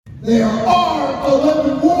They are our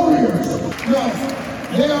 11 Warriors. No,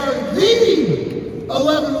 they are the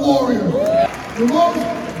 11 Warriors. The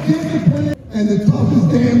most disciplined and the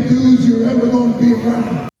toughest damn dudes you're ever going to be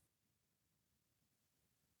around.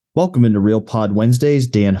 Welcome into Real Pod Wednesdays.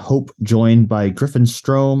 Dan Hope joined by Griffin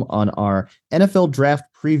Strom on our NFL Draft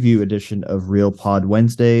Preview edition of Real Pod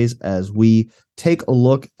Wednesdays as we take a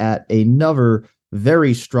look at another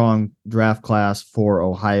very strong draft class for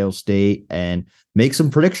Ohio State and make some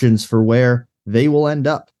predictions for where they will end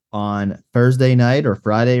up on Thursday night or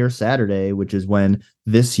Friday or Saturday, which is when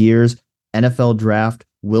this year's NFL draft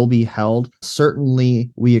will be held.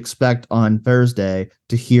 Certainly, we expect on Thursday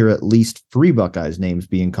to hear at least 3 Buckeyes names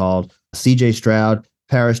being called: CJ Stroud,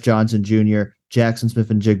 Paris Johnson Jr., Jaxon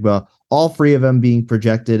Smith-Njigba, all 3 of them being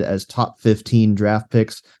projected as top 15 draft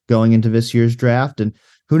picks going into this year's draft. And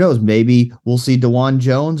who knows, maybe we'll see Dawand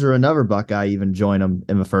Jones or another Buckeye even join them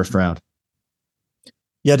in the first round.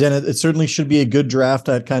 Yeah, Dan, it certainly should be a good draft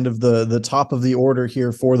at kind of the top of the order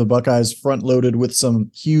here for the Buckeyes, front loaded with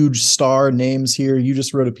some huge star names here. You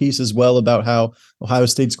just wrote a piece as well about how Ohio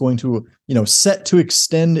State's going to, set to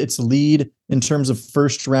extend its lead in terms of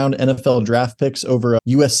first round NFL draft picks over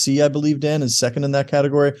USC, I believe, Dan, is second in that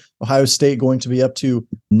category. Ohio State going to be up to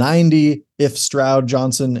 90 if Stroud,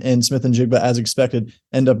 Johnson, and Smith-Njigba, as expected,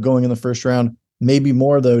 end up going in the first round. Maybe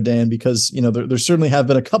more, though, Dan, because, there certainly have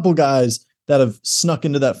been a couple guys that have snuck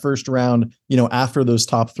into that first round, after those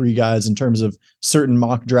top 3 guys in terms of certain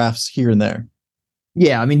mock drafts here and there.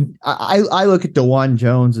 Yeah, I mean, I look at Dawand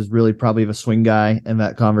Jones as really probably the swing guy in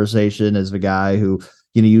that conversation, as the guy who,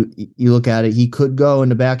 you look at it, he could go in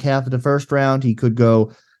the back half of the first round. He could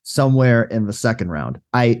go somewhere in the second round.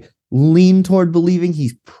 I lean toward believing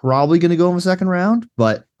he's probably going to go in the second round,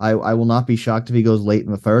 but I will not be shocked if he goes late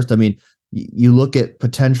in the first. I mean, you look at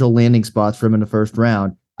potential landing spots for him in the first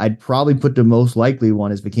round. I'd probably put the most likely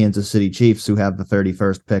one is the Kansas City Chiefs, who have the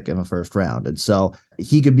 31st pick in the first round. And so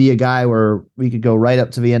he could be a guy where we could go right up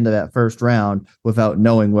to the end of that first round without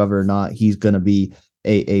knowing whether or not he's going to be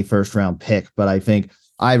a first round pick. But I think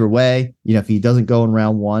either way, if he doesn't go in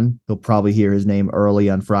round 1, he'll probably hear his name early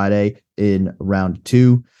on Friday in round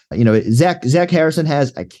 2. Zach Harrison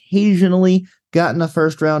has occasionally gotten a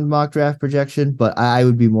first round mock draft projection, but I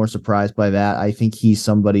would be more surprised by that. I think he's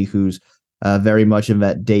somebody who's very much in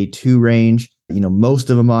that day 2 range. Most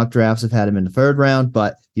of the mock drafts have had him in the third round,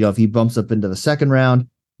 but if he bumps up into the second round,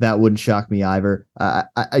 that wouldn't shock me either.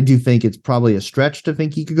 I do think it's probably a stretch to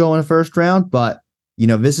think he could go in the first round, but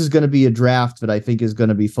this is going to be a draft that I think is going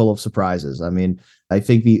to be full of surprises. I mean, I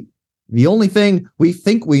think the only thing we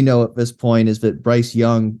think we know at this point is that Bryce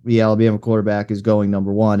Young, the Alabama quarterback, is going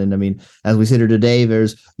number 1. And I mean, as we sit here today,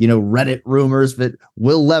 there's, Reddit rumors that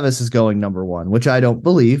Will Levis is going number 1, which I don't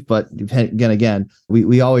believe. But again,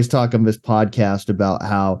 we always talk on this podcast about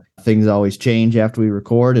how things always change after we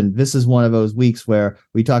record. And this is one of those weeks where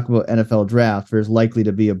we talk about NFL draft. There's likely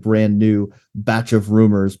to be a brand new batch of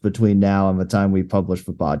rumors between now and the time we publish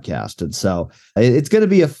the podcast. And so it's going to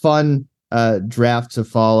be a fun draft to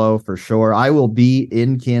follow for sure. I will be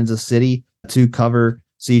in Kansas City to cover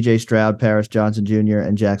CJ Stroud, Paris Johnson Jr.,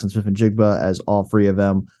 and Jaxon Smith-Njigba, as all 3 of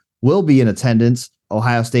them will be in attendance.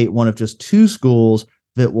 Ohio State, one of just 2 schools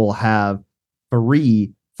that will have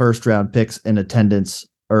 3 first round picks in attendance,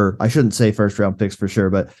 or I shouldn't say first round picks for sure,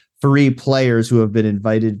 but 3 players who have been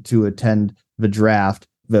invited to attend the draft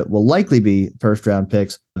that will likely be first round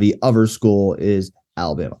picks. The other school is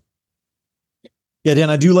Alabama. Yeah,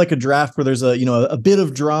 Dan, I do like a draft where there's a bit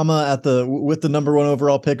of drama with the number 1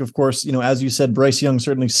 overall pick. Of course, as you said, Bryce Young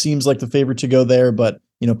certainly seems like the favorite to go there, but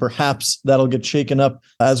perhaps that'll get shaken up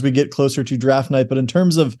as we get closer to draft night. But in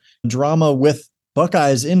terms of drama with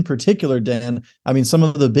Buckeyes in particular, Dan, I mean, some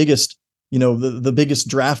of the biggest, the biggest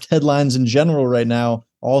draft headlines in general right now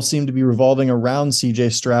all seem to be revolving around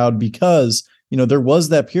CJ Stroud because, there was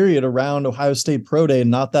that period around Ohio State Pro Day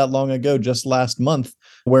not that long ago, just last month,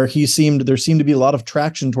 where there seemed to be a lot of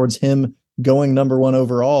traction towards him going number 1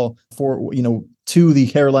 overall for, to the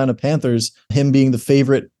Carolina Panthers, him being the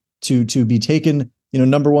favorite to be taken,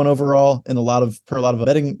 number 1 overall in a lot of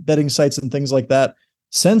betting sites and things like that.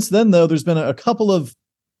 Since then, though, there's been a couple of,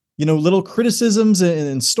 little criticisms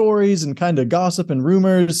and stories and kind of gossip and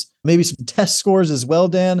rumors, maybe some test scores as well,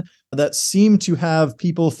 Dan, that seem to have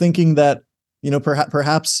people thinking that,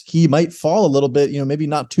 perhaps he might fall a little bit, maybe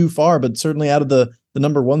not too far, but certainly out of the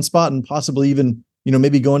number 1 spot and possibly even,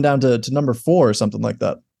 maybe going down to number 4 or something like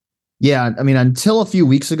that. Yeah, I mean, until a few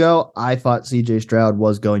weeks ago, I thought CJ Stroud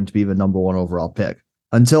was going to be the number 1 overall pick.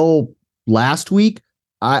 Until last week,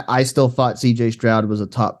 I still thought CJ Stroud was a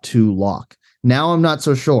top 2 lock. Now I'm not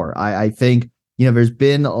so sure. I think, there's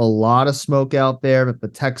been a lot of smoke out there that the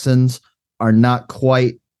Texans are not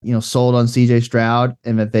quite, sold on CJ Stroud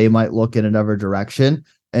and that they might look in another direction.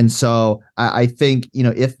 And so I think,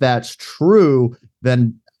 if that's true,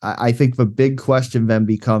 then I think the big question then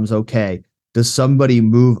becomes, okay, does somebody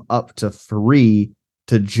move up to 3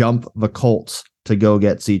 to jump the Colts to go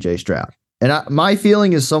get CJ Stroud? And my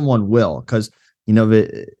feeling is someone will, because,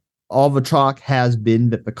 all the talk has been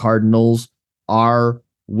that the Cardinals are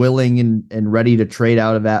willing and ready to trade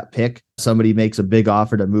out of that pick. Somebody makes a big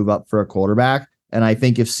offer to move up for a quarterback. And I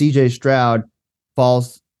think if CJ Stroud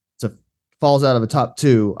falls out of the top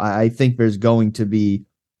 2, I think there's going to be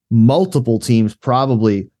multiple teams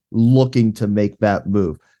probably looking to make that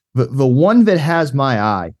move. But the one that has my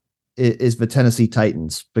eye is the Tennessee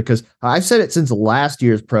Titans, because I've said it since last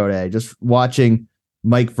year's Pro Day, just watching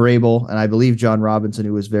Mike Vrabel, and I believe John Robinson,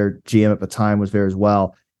 who was their GM at the time, was there as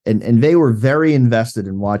well. And they were very invested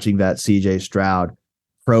in watching that CJ Stroud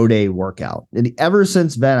Pro Day workout. And ever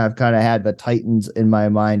since then, I've kind of had the Titans in my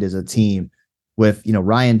mind as a team, with,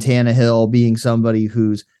 Ryan Tannehill being somebody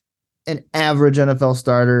who's an average NFL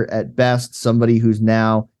starter at best, somebody who's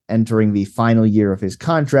now entering the final year of his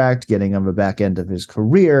contract, getting on the back end of his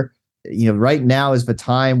career. Right now is the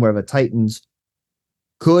time where the Titans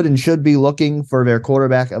could and should be looking for their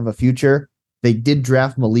quarterback of the future. They did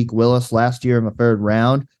draft Malik Willis last year in the 3rd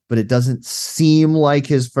round, but it doesn't seem like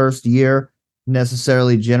his first year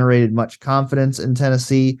necessarily generated much confidence in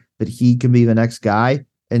Tennessee that he can be the next guy.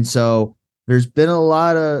 And so there's been a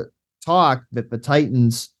lot of talk that the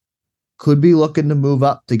Titans could be looking to move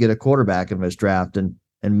up to get a quarterback in this draft. And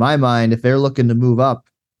in my mind, if they're looking to move up,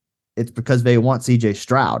 it's because they want CJ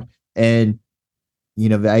Stroud. And,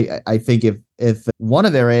 I think if one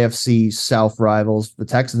of their AFC South rivals, the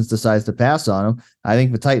Texans, decides to pass on him, I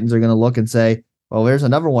think the Titans are going to look and say, well, there's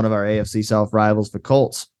another one of our AFC South rivals, the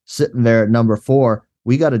Colts, sitting there at number 4.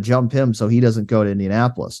 We got to jump him so he doesn't go to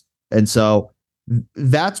Indianapolis. And so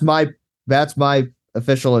that's my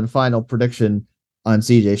official and final prediction on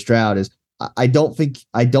CJ Stroud is I don't think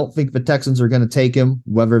the Texans are going to take him,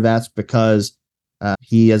 whether that's because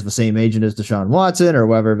he has the same agent as Deshaun Watson, or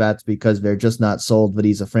whether that's because they're just not sold that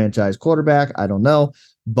he's a franchise quarterback. I don't know.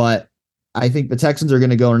 But I think the Texans are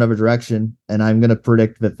going to go in another direction, and I'm going to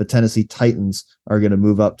predict that the Tennessee Titans are going to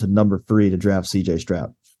move up to number 3 to draft CJ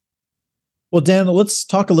Stroud. Well, Dan, let's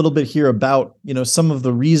talk a little bit here about, some of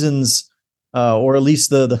the reasons, or at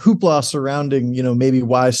least the hoopla surrounding, maybe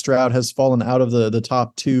why Stroud has fallen out of the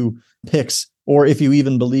top 2 picks, or if you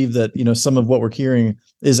even believe that, some of what we're hearing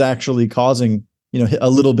is actually causing, a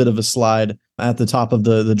little bit of a slide at the top of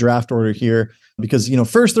the draft order here. Because,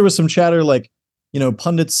 first there was some chatter, like,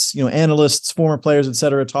 pundits, analysts, former players, et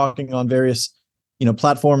cetera, talking on various,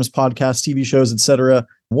 platforms, podcasts, TV shows, et cetera.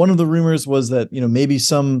 One of the rumors was that, maybe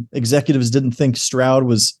some executives didn't think Stroud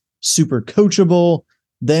was super coachable.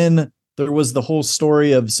 Then there was the whole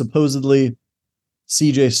story of supposedly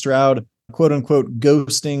CJ Stroud, quote unquote,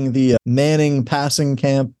 ghosting the Manning passing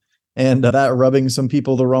camp, and that rubbing some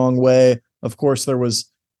people the wrong way. Of course, there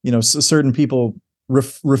was, certain people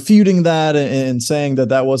refuting that and saying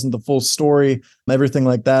that wasn't the full story, everything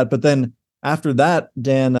like that. But then after that,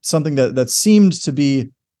 Dan, something that seemed to be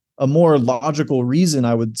a more logical reason,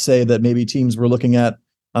 I would say, that maybe teams were looking at,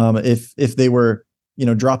 if they were,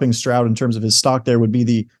 dropping Stroud in terms of his stock, there would be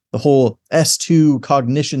the whole S2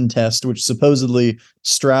 cognition test, which supposedly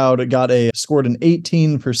Stroud scored an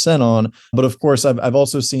 18% on. But of course, I've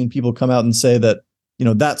also seen people come out and say that,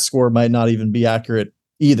 that score might not even be accurate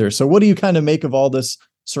either. So what do you kind of make of all this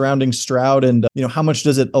surrounding Stroud, and, how much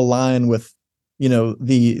does it align with,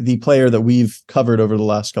 the player that we've covered over the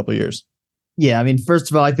last couple of years? Yeah, I mean, first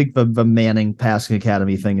of all, I think the Manning Passing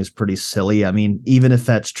Academy thing is pretty silly. I mean, even if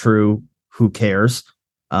that's true, who cares?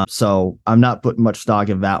 So I'm not putting much stock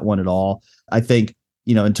in that one at all. I think,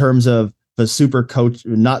 in terms of the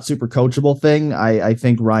not super coachable thing, I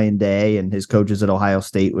think Ryan Day and his coaches at Ohio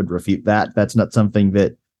State would refute that. That's not something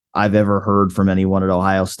that I've ever heard from anyone at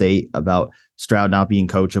Ohio State about Stroud not being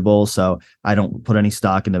coachable. So I don't put any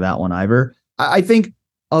stock into that one either. I think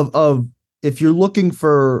of if you're looking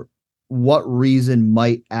for what reason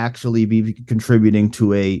might actually be contributing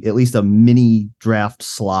to at least a mini draft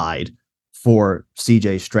slide for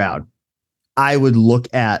CJ Stroud, I would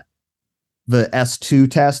look at the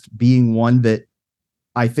S2 test being one that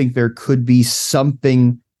I think there could be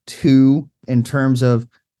something to, in terms of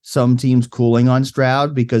some teams cooling on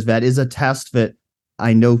Stroud, because that is a test that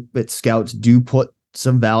I know that scouts do put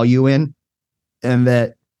some value in. And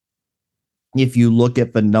that if you look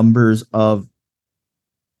at the numbers of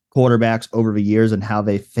quarterbacks over the years and how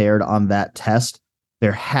they fared on that test,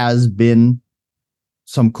 there has been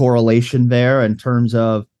some correlation there in terms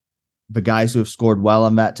of the guys who have scored well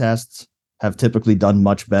on that tests have typically done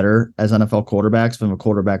much better as NFL quarterbacks than the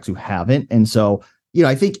quarterbacks who haven't. And so,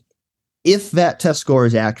 I think if that test score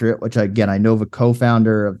is accurate, which again, I know the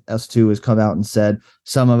co-founder of S2 has come out and said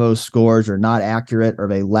some of those scores are not accurate or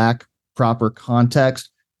they lack proper context.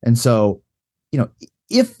 And so,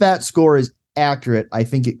 if that score is accurate, I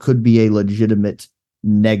think it could be a legitimate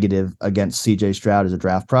negative against CJ Stroud as a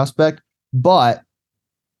draft prospect. But,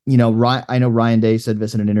 I know Ryan Day said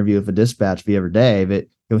this in an interview with the Dispatch the other day that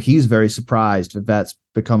he's very surprised that that's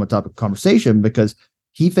become a topic of conversation because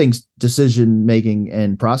he thinks decision making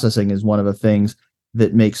and processing is one of the things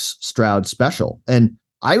that makes Stroud special. And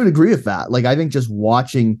I would agree with that. Like, I think just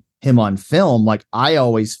watching him on film, like I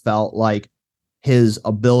always felt like his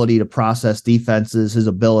ability to process defenses, his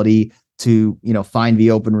ability to, find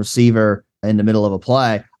the open receiver in the middle of a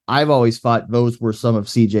play. I've always thought those were some of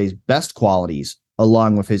CJ's best qualities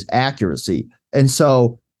along with his accuracy. And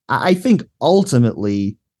so I think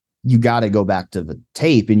ultimately you got to go back to the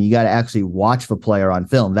tape and you got to actually watch the player on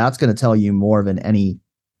film. That's going to tell you more than any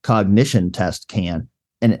cognition test can.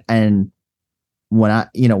 And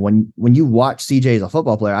when when you watch CJ as a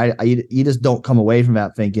football player, you just don't come away from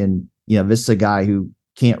that thinking, this is a guy who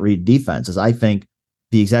can't read defenses. I think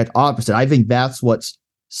the exact opposite. I think that's what's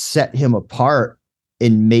set him apart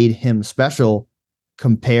and made him special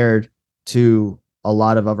compared to a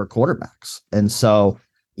lot of other quarterbacks. And so,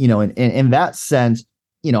 in that sense,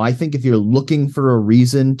 I think if you're looking for a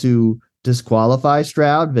reason to disqualify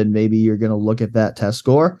Stroud, then maybe you're going to look at that test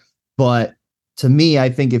score. But to me, I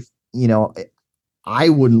think if, I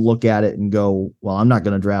wouldn't look at it and go, well, I'm not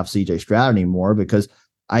going to draft CJ Stroud anymore, because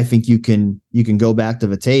I think you can go back to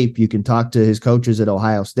the tape. You can talk to his coaches at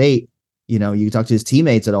Ohio State. You can talk to his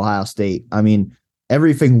teammates at Ohio State. I mean,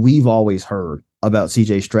 everything we've always heard about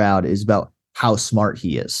CJ Stroud is about how smart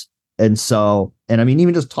he is. And so, I mean,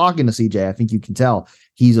 even just talking to CJ, I think you can tell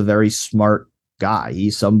he's a very smart guy.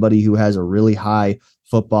 He's somebody who has a really high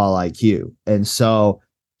football IQ. And so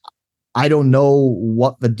I don't know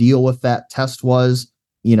what the deal with that test was,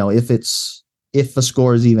 if the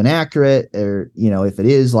score is even accurate, or, if it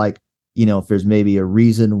is like, if there's maybe a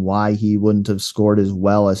reason why he wouldn't have scored as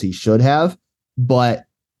well as he should have. But,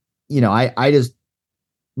 I just,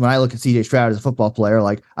 when I look at CJ Stroud as a football player,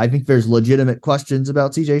 like I think there's legitimate questions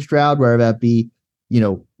about CJ Stroud, whether that be,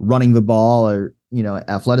 running the ball or,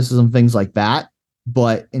 athleticism, things like that.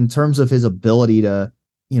 But in terms of his ability to,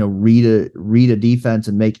 read a defense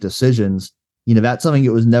and make decisions, that's something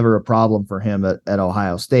that was never a problem for him at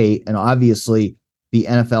Ohio State. And obviously the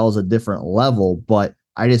NFL is a different level, but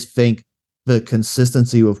I just think the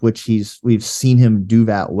consistency with which we've seen him do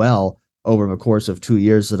that well over the course of 2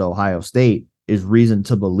 years at Ohio State is reason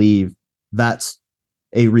to believe that's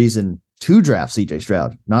a reason to draft CJ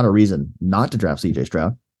Stroud, not a reason not to draft CJ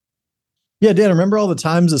Stroud. Yeah, Dan, I remember all the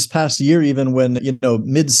times this past year, even when,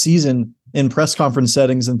 mid-season in press conference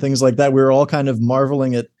settings and things like that, we were all kind of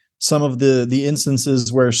marveling at some of the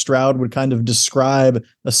instances where Stroud would kind of describe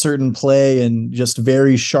a certain play in just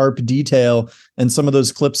very sharp detail. And some of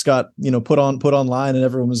those clips got, put online, and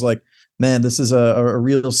everyone was like, man, this is a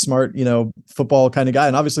real smart, football kind of guy.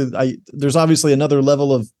 And obviously there's obviously another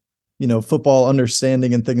level of, football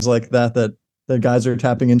understanding and things like that guys are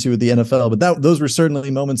tapping into with the NFL. But those were certainly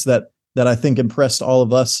moments that I think impressed all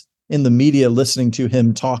of us in the media listening to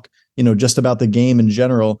him talk, just about the game in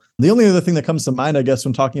general. The only other thing that comes to mind, I guess,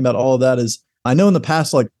 when talking about all of that is, I know in the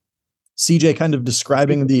past, like CJ kind of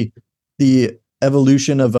describing the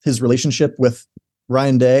evolution of his relationship with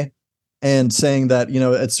Ryan Day, and saying that,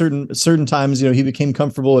 at certain times, he became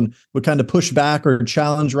comfortable and would kind of push back or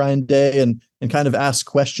challenge Ryan Day and kind of ask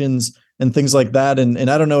questions and things like that. And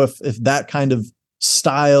I don't know if that kind of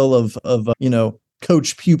style of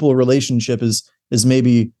coach pupil relationship is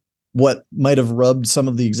maybe what might have rubbed some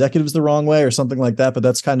of the executives the wrong way or something like that. But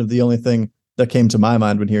that's kind of the only thing that came to my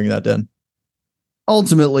mind when hearing that, Den.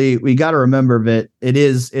 Ultimately, we got to remember that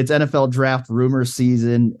it's NFL draft rumor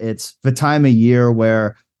season. It's the time of year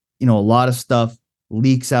where, a lot of stuff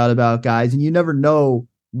leaks out about guys, and you never know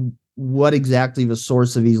what exactly the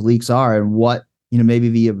source of these leaks are and what, maybe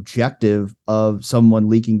the objective of someone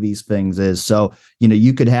leaking these things is. So,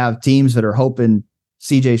 you could have teams that are hoping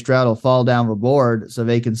CJ Stroud will fall down the board so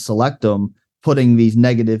they can select him, putting these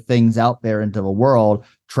negative things out there into the world,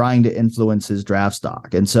 trying to influence his draft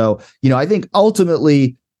stock. And so, I think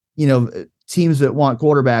ultimately, teams that want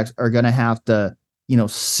quarterbacks are going to have to,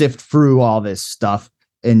 sift through all this stuff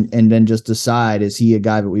and then just decide, is he a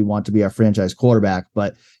guy that we want to be our franchise quarterback?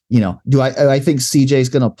 But, do I think CJ is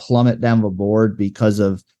going to plummet down the board because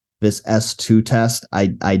of this S2 test? I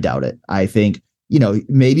doubt it. I think,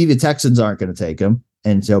 maybe the Texans aren't going to take him.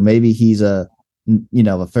 And so maybe he's a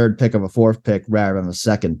third pick of a fourth pick rather than a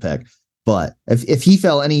second pick. But if he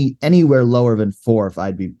fell anywhere lower than fourth,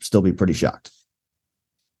 I'd still be pretty shocked.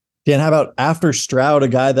 Dan, how about after Stroud, a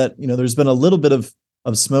guy that, there's been a little bit of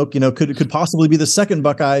smoke, could possibly be the second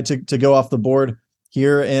Buckeye to go off the board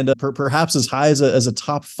here, and perhaps as high as a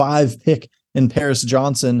top 5 pick in Paris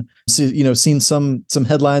Johnson. Seen some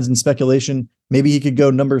headlines and speculation. Maybe he could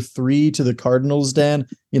go number 3 to the Cardinals, Dan.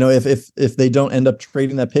 If they don't end up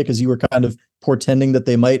trading that pick, as you were kind of portending that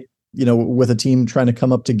they might, with a team trying to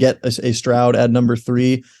come up to get a Stroud at number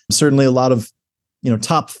 3. Certainly a lot of,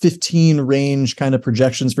 top 15 range kind of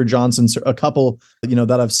projections for Johnson. So a couple,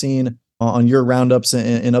 that I've seen on your roundups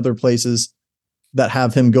and other places that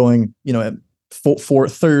have him going, at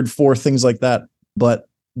third, fourth, things like that. But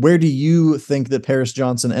where do you think that Paris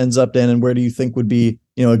Johnson ends up, Dan, and where do you think would be,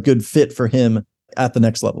 a good fit for him at the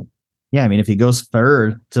next level? Yeah, I mean, if he goes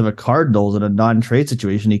third to the Cardinals in a non-trade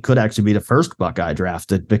situation, he could actually be the first Buckeye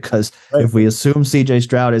drafted, because if we assume CJ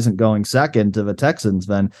Stroud isn't going second to the Texans,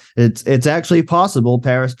 then it's actually possible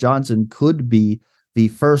Paris Johnson could be the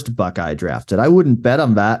first Buckeye drafted. I wouldn't bet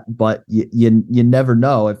on that, but you never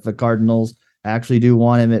know. If the Cardinals actually do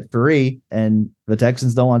want him at 3 and the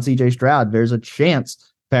Texans don't want CJ Stroud, there's a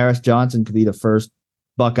chance Paris Johnson could be the first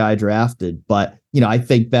Buckeye drafted. But, I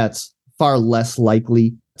think that's far less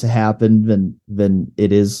likely to happen than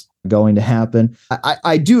it is going to happen.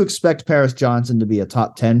 I do expect Paris Johnson to be a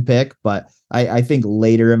top 10 pick, but I think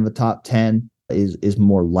later in the top 10 is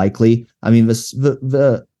more likely. I mean,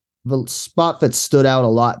 the spot that stood out a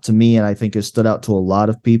lot to me, and I think has stood out to a lot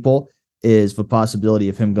of people, is the possibility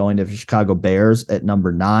of him going to the Chicago Bears at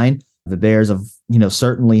number 9. The Bears have,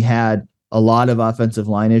 certainly had a lot of offensive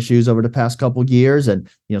line issues over the past couple of years. And,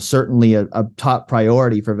 certainly a top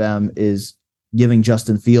priority for them is giving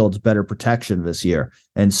Justin Fields better protection this year.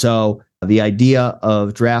 And so the idea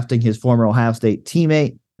of drafting his former Ohio State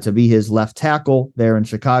teammate to be his left tackle there in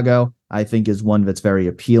Chicago, I think is one that's very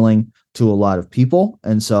appealing to a lot of people.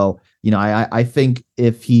 And so, I think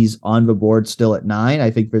if he's on the board still at 9, I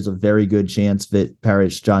think there's a very good chance that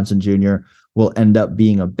Paris Johnson Jr. will end up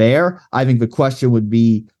being a Bear. I think the question would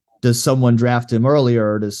be, does someone draft him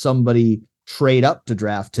earlier, or does somebody trade up to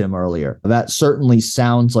draft him earlier? That certainly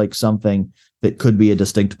sounds like something that could be a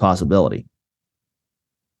distinct possibility.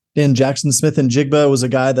 And Jaxon Smith-Njigba was a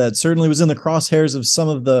guy that certainly was in the crosshairs of some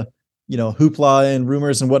of the, hoopla and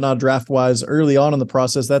rumors and whatnot draft-wise early on in the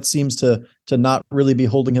process. That seems to not really be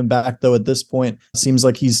holding him back, though, at this point. Seems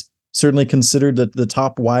like he's certainly considered the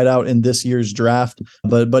top wideout in this year's draft.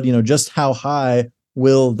 But just how high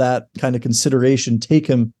will that kind of consideration take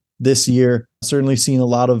him this year? Certainly seen a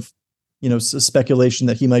lot of, speculation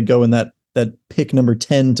that he might go in that pick number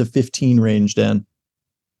 10 to 15 range, Dan.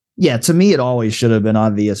 Yeah, to me, it always should have been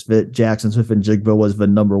obvious that Jaxon Smith-Njigba was the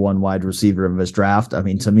number 1 wide receiver in this draft. I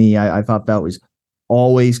mean, to me, I thought that was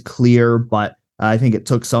always clear, but I think it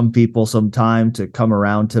took some people some time to come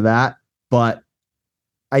around to that. But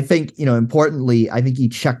I think, importantly, I think he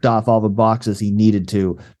checked off all the boxes he needed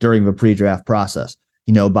to during the pre-draft process,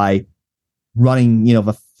 by running,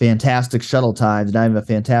 the fantastic shuttle times, not even a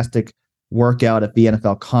fantastic workout at the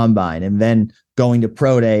NFL Combine, and then going to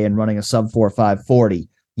Pro Day and running a sub-4.5 40.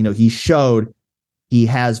 He showed he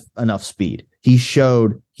has enough speed. He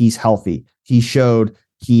showed he's healthy. He showed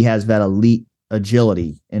he has that elite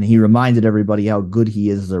agility, and he reminded everybody how good he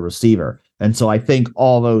is as a receiver. And so I think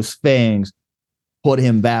all those things put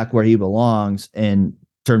him back where he belongs in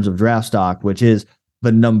terms of draft stock, which is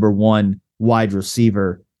the number 1 wide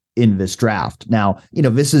receiver in this draft. Now,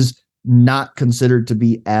 this is not considered to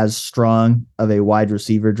be as strong of a wide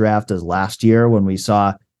receiver draft as last year, when we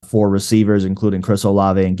saw 4 receivers, including Chris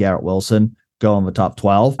Olave and Garrett Wilson, go in the top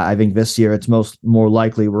 12. I think this year it's more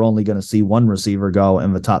likely we're only going to see 1 receiver go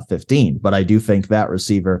in the top 15. But I do think that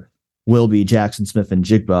receiver will be Jaxon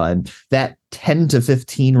Smith-Njigba. And that 10 to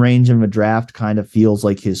 15 range in the draft kind of feels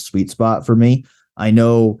like his sweet spot for me. I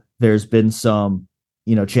know there's been some,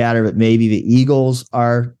 chatter that maybe the Eagles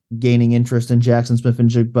are gaining interest in Jaxon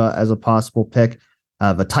Smith-Njigba as a possible pick.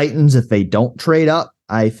 The Titans, if they don't trade up,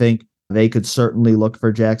 I think they could certainly look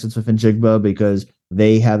for Jaxon Smith-Njigba because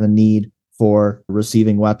they have a need for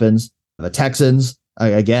receiving weapons. The Texans,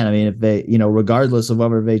 again, I mean, if they, regardless of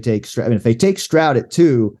whether they take Stroud, if they take Stroud at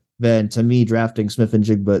 2, then to me, drafting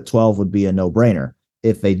Smith-Njigba at 12 would be a no-brainer.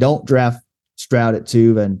 If they don't draft Stroud at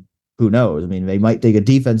 2, then who knows? I mean, they might take a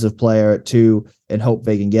defensive player at 2 and hope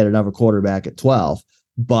they can get another quarterback at 12.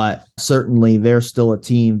 But certainly they're still a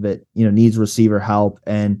team that, needs receiver help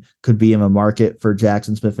and could be in the market for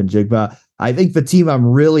Jaxon Smith-Njigba. I think the team I'm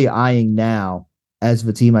really eyeing now as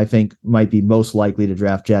the team I think might be most likely to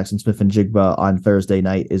draft Jaxon Smith-Njigba on Thursday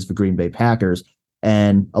night is the Green Bay Packers.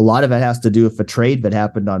 And a lot of it has to do with the trade that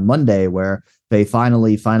happened on Monday, where they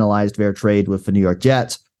finally finalized their trade with the New York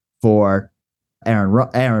Jets for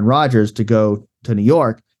Aaron Rodgers to go to New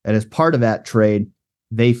York. And as part of that trade,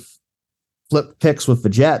 they flipped picks with the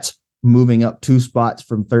Jets, moving up 2 spots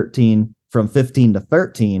from 15 to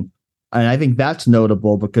 13. And I think that's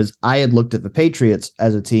notable because I had looked at the Patriots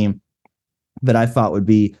as a team that I thought would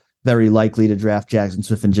be very likely to draft Jaxon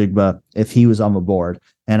Smith-Njigba if he was on the board.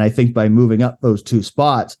 And I think by moving up those 2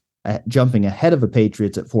 spots, jumping ahead of the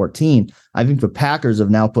Patriots at 14, I think the Packers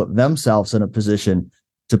have now put themselves in a position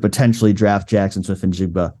to potentially draft Jaxon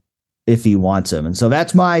Smith-Njigba if he wants him. And so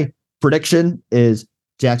that's my prediction, is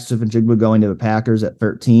Jaxon Smith-Njigba going to the Packers at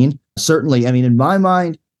 13. Certainly, I mean, in my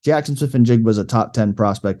mind, Jaxon Smith-Njigba is a top 10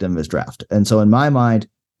 prospect in this draft. And so in my mind,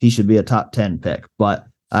 he should be a top 10 pick. But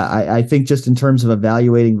I think just in terms of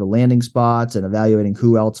evaluating the landing spots and evaluating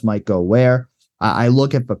who else might go where, I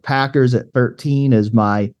look at the Packers at 13 as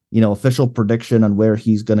my, official prediction on where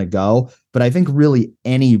he's going to go. But I think really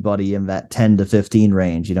anybody in that 10 to 15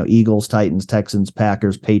 range, Eagles, Titans, Texans,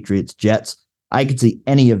 Packers, Patriots, Jets, I could see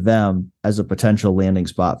any of them as a potential landing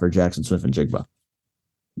spot for Jaxon Smith-Njigba.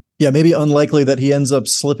 Yeah, maybe unlikely that he ends up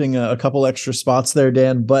slipping a couple extra spots there,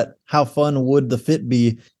 Dan, but how fun would the fit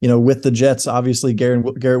be, with the Jets? Obviously,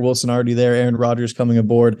 Garrett Wilson already there, Aaron Rodgers coming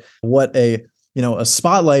aboard. What a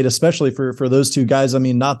spotlight, especially for those 2 guys. I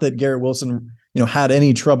mean, not that Garrett Wilson, had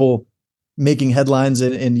any trouble making headlines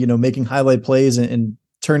and making highlight plays and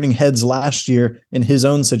turning heads last year in his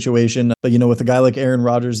own situation. But, with a guy like Aaron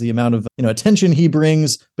Rodgers, the amount of, attention he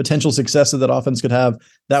brings, potential success that offense could have,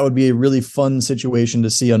 that would be a really fun situation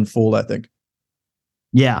to see unfold, I think.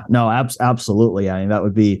 Yeah, no, absolutely. I mean, that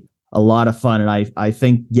would be a lot of fun. And I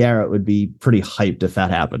think Garrett would be pretty hyped if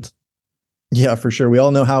that happened. Yeah, for sure. We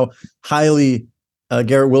all know how highly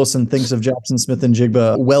Garrett Wilson thinks of Jaxon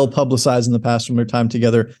Smith-Njigba, well publicized in the past from their time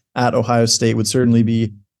together at Ohio State. Would certainly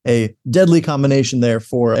be a deadly combination there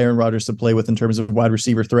for Aaron Rodgers to play with in terms of wide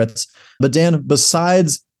receiver threats. But Dan,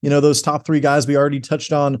 besides, those top 3 guys, we already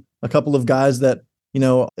touched on a couple of guys that,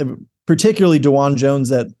 particularly Dawand Jones,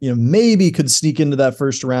 that, maybe could sneak into that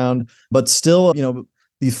first round, but still,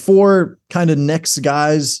 the 4 kind of next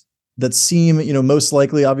guys that seem, most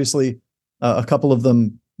likely, obviously, a couple of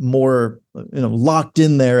them more, locked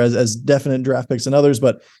in there as definite draft picks than others.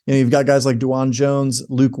 But, you've got guys like Dawand Jones,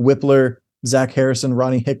 Luke Wypler, Zach Harrison,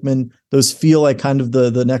 Ronnie Hickman. Those feel like kind of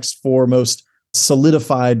the next 4 most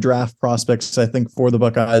solidified draft prospects, I think, for the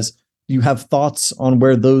Buckeyes. Do you have thoughts on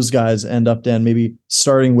where those guys end up, Dan? Maybe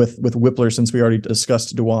starting with Wypler, since we already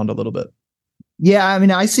discussed Dawand a little bit. Yeah, I mean,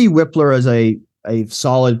 I see Wypler as a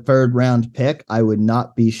solid 3rd round pick. I would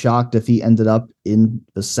not be shocked if he ended up in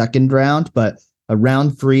the 2nd round, but a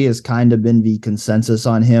round 3 has kind of been the consensus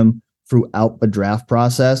on him throughout the draft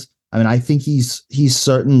process. I mean, I think he's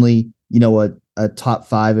certainly, a top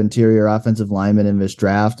 5 interior offensive lineman in this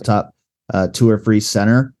draft, top 2 or 3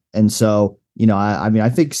 center. And so, I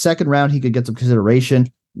think 2nd round, he could get some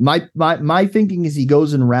consideration. My thinking is he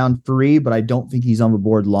goes in round 3, but I don't think he's on the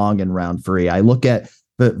board long in round 3. I look at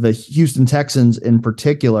the Houston Texans in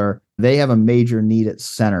particular. They have a major need at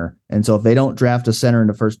center. And so if they don't draft a center in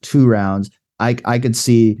the first 2 rounds, I could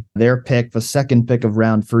see their pick, the 2nd pick of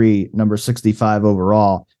round 3, number 65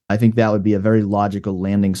 overall. I think that would be a very logical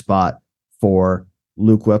landing spot for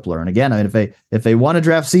Luke Wypler. And again, I mean, if they want to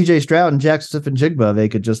draft CJ Stroud and Jaxon Smith-Njigba, they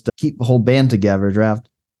could just keep the whole band together, draft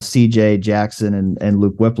CJ, Jackson, and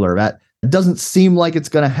Luke Wypler. That doesn't seem like it's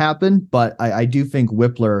going to happen, but I do think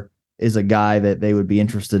Wypler is a guy that they would be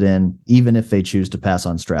interested in, even if they choose to pass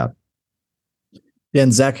on Stroud. Yeah,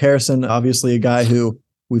 and Zach Harrison, obviously a guy who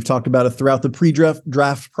we've talked about it throughout the pre-draft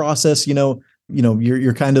process.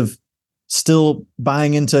 You're kind of still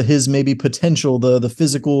buying into his maybe potential, the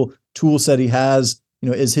physical tool set he has.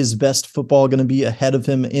 Is his best football going to be ahead of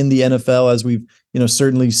him in the NFL, as we've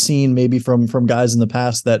certainly seen maybe from guys in the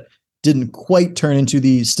past that didn't quite turn into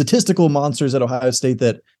the statistical monsters at Ohio State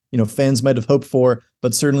that fans might have hoped for,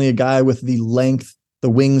 but certainly a guy with the length, the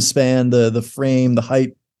wingspan, the frame, the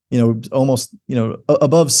height, almost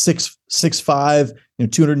above 6'5",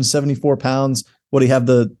 274 pounds.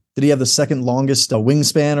 Did he have the 2nd longest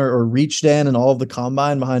wingspan or reach, Dan, in all of the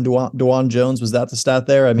combine behind Dawand Jones? Was that the stat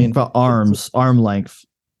there? I mean, arm length.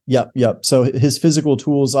 Yep. So his physical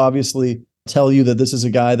tools obviously tell you that this is a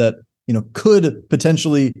guy that, could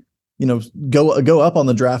potentially, go up on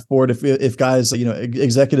the draft board if guys,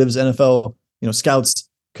 executives, NFL, scouts,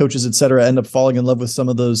 coaches, et cetera, end up falling in love with some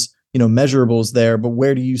of those, measurables there. But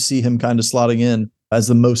where do you see him kind of slotting in as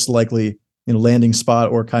the most likely, landing spot,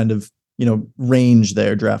 or kind of, range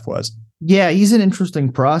there draft wise. Yeah, he's an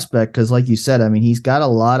interesting prospect because, like you said, I mean, he's got a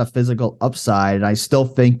lot of physical upside, and I still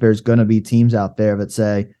think there's going to be teams out there that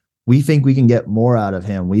say, we think we can get more out of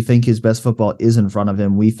him. We think his best football is in front of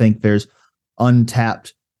him. We think there's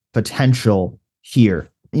untapped potential here.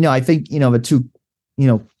 I think, the two,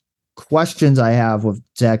 questions I have with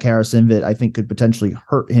Zach Harrison that I think could potentially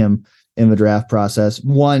hurt him in the draft process.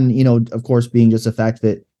 One, of course, being just the fact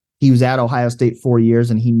that he was at Ohio State 4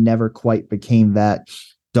 years and he never quite became that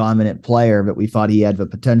dominant player that we thought he had the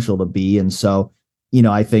potential to be. And so,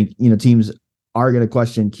 I think, teams are going to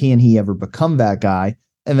question, can he ever become that guy?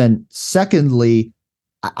 And then secondly,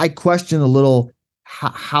 I question a little,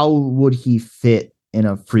 how would he fit in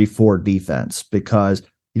a 3-4 defense? Because,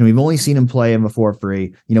 we've only seen him play in the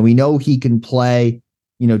 4-3. We know he can play,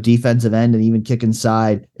 defensive end and even kick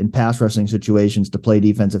inside in pass rushing situations to play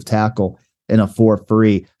defensive tackle in a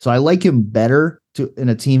 4-3. So I like him better in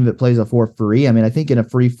a team that plays a 4-3. I mean, I think in a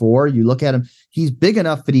 3-4, you look at him, he's big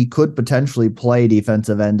enough that he could potentially play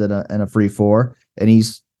defensive end in a 3-4, and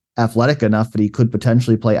he's athletic enough that he could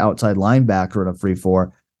potentially play outside linebacker in a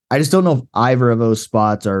 3-4. I just don't know if either of those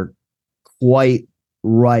spots are quite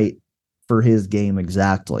right for his game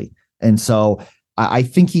exactly. And so I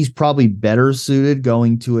think he's probably better suited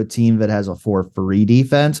going to a team that has a 4-3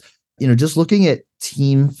 defense. Just looking at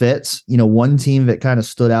team fits, one team that kind of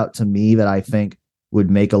stood out to me that I think would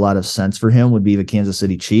make a lot of sense for him would be the Kansas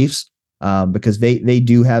City Chiefs, because they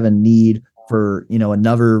do have a need for,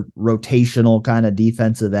 another rotational kind of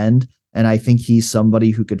defensive end. And I think he's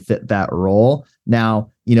somebody who could fit that role.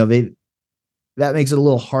 Now, that makes it a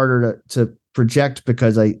little harder to project,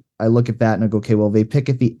 because I look at that and I go, okay, well, they pick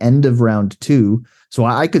at the end of round 2. So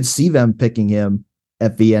I could see them picking him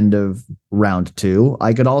at the end of round 2.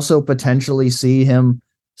 I could also potentially see him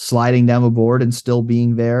sliding down the board and still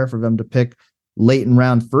being there for them to pick late in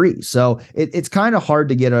round 3. So it's kind of hard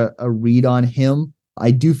to get a read on him.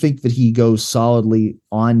 I do think that he goes solidly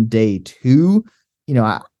on day 2.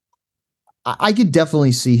 I could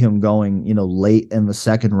definitely see him going, late in the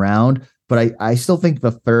second round, but I still think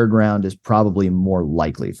the third round is probably more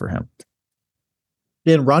likely for him.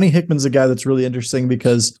 And Ronnie Hickman's a guy that's really interesting,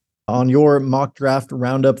 because on your mock draft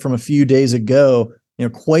roundup from a few days ago,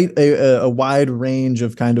 quite a wide range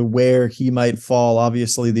of kind of where he might fall.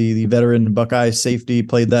 Obviously, the veteran Buckeye safety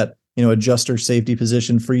played that, adjuster safety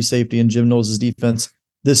position, free safety in Jim Knowles' defense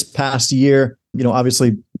this past year.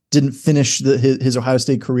 Obviously didn't finish his Ohio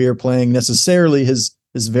State career playing necessarily his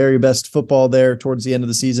very best football there towards the end of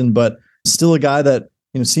the season, but still a guy that,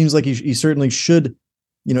 seems like he certainly should,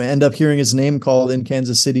 end up hearing his name called in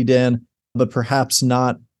Kansas City, Dan, but perhaps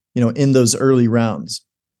not, in those early rounds.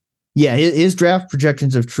 Yeah, his draft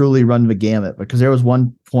projections have truly run the gamut, because there was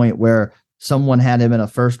one point where someone had him in a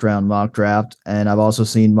first round mock draft, and I've also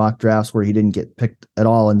seen mock drafts where he didn't get picked at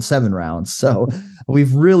all in 7 rounds. So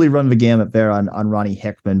we've really run the gamut there on Ronnie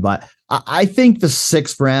Hickman. But I think the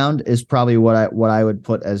 6th round is probably what I would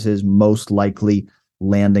put as his most likely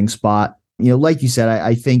landing spot. Like you said,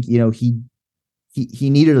 I think he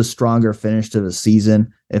needed a stronger finish to the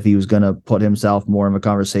season if he was going to put himself more in the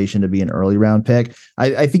conversation to be an early round pick.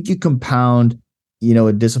 I think you compound,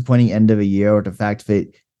 a disappointing end of a year with the fact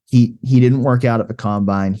that he didn't work out at the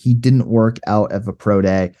combine. He didn't work out at the pro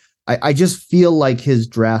day. I just feel like his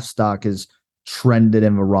draft stock is trended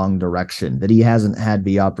in the wrong direction, that he hasn't had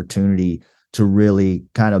the opportunity to really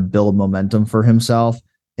kind of build momentum for himself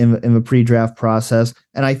in the pre-draft process.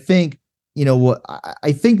 And I think,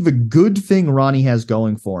 I think the good thing Ronnie has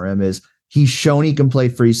going for him is he's shown he can play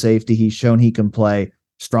free safety. He's shown he can play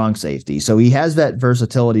strong safety. So he has that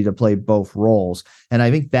versatility to play both roles. And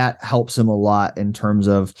I think that helps him a lot in terms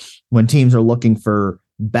of when teams are looking for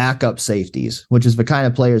backup safeties, which is the kind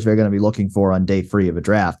of players they're going to be looking for on day 3 of a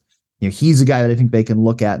draft. He's a guy that I think they can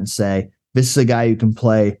look at and say, this is a guy who can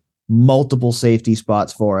play multiple safety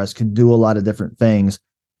spots for us, can do a lot of different things.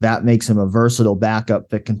 That makes him a versatile backup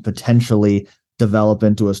that can potentially develop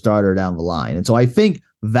into a starter down the line. And so I think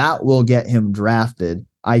that will get him drafted.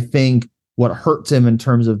 I think what hurts him in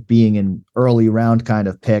terms of being an early round kind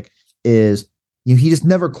of pick is he just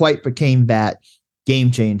never quite became that game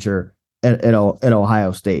changer at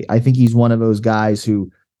Ohio State. I think he's one of those guys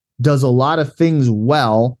who does a lot of things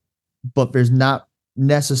well, but there's not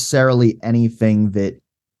necessarily anything that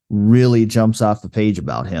really jumps off the page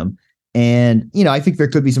about him. And, I think there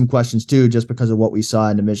could be some questions too, just because of what we saw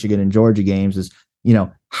in the Michigan and Georgia games is,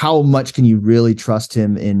 how much can you really trust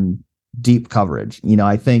him in deep coverage?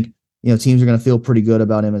 I think, teams are going to feel pretty good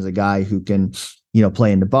about him as a guy who can,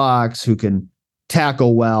 play in the box, who can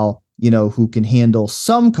tackle well, who can handle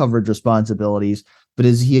some coverage responsibilities, but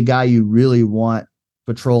is he a guy you really want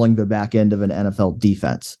patrolling the back end of an NFL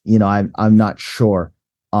defense. I'm not sure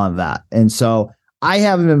on that. And so I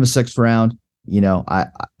have him in the 6th round.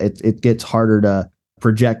 It gets harder to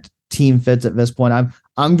project team fits at this point.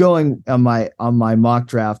 I'm going on my mock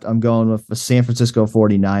draft. I'm going with the San Francisco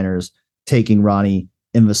 49ers taking Ronnie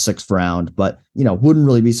in the 6th round, but wouldn't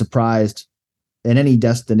really be surprised in any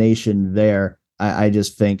destination there. I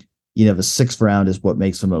just think, the 6th round is what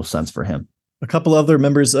makes the most sense for him. A couple other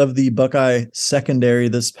members of the Buckeye secondary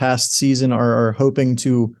this past season are hoping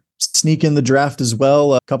to sneak in the draft as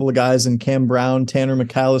well. A couple of guys in Cam Brown, Tanner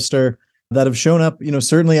McCalister that have shown up,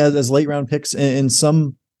 certainly as late round picks in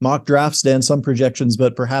some mock drafts and some projections,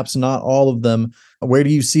 but perhaps not all of them. Where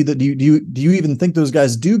do you see that? Do you even think those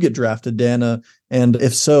guys do get drafted, Dan? And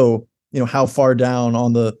if so, how far down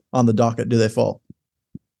on the docket do they fall?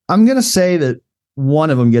 I'm going to say that one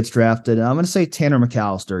of them gets drafted, and I'm going to say Tanner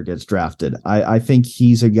McCalister gets drafted. I think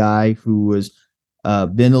he's a guy who has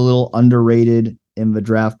been a little underrated in the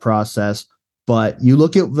draft process, but you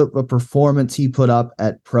look at the performance he put up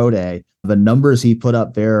at Pro Day, the numbers he put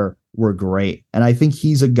up there were great. And I think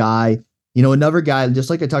he's a guy, another guy, just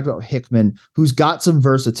like I talked about Hickman, who's got some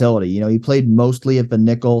versatility. He played mostly at the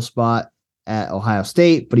nickel spot at Ohio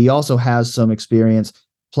State, but he also has some experience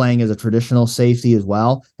playing as a traditional safety as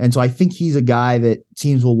well. And so I think he's a guy that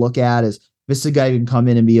teams will look at as this is a guy who can come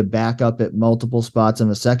in and be a backup at multiple spots in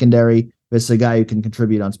the secondary. This is a guy who can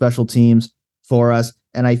contribute on special teams for us.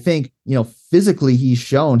 And I think, physically he's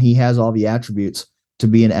shown he has all the attributes to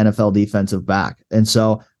be an NFL defensive back. And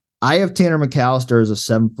so I have Tanner McCalister as a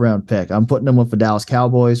 7th round pick. I'm putting him with the Dallas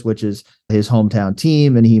Cowboys, which is his hometown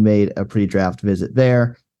team. And he made a pre-draft visit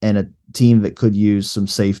there and a team that could use some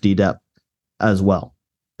safety depth as well.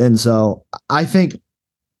 And so I think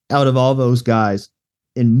out of all those guys,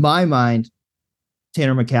 in my mind,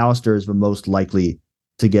 Tanner McCalister is the most likely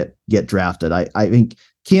to get drafted. I think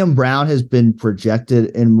Cam Brown has been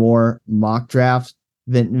projected in more mock drafts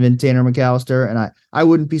than Tanner McCalister. And I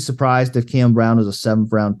wouldn't be surprised if Cam Brown was a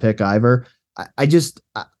 7th round pick either. I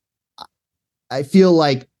feel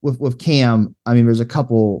like with Cam, there's a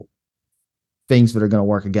couple things that are going to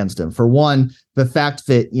work against him. For one, the fact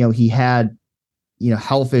that, he had,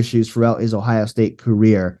 health issues throughout his Ohio State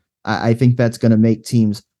career. I think that's going to make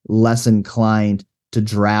teams less inclined to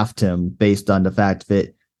draft him based on the fact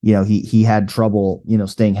that, he had trouble,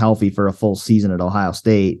 staying healthy for a full season at Ohio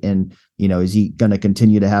State. And, is he going to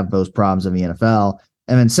continue to have those problems in the NFL?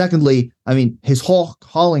 And then secondly, his whole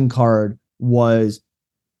calling card was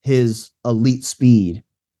his elite speed.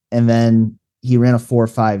 And then he ran a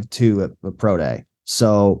 4.52 at the Pro Day.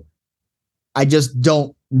 So I just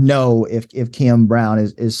don't know if Cam Brown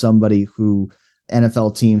is somebody who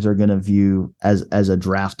NFL teams are going to view as a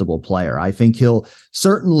draftable player. I think he'll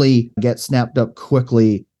certainly get snapped up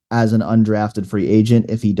quickly as an undrafted free agent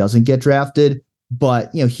if he doesn't get drafted.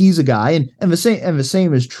 But he's a guy, and the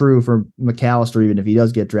same is true for McCalister, even if he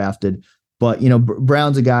does get drafted. But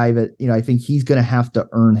Brown's a guy that I think he's going to have to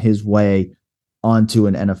earn his way onto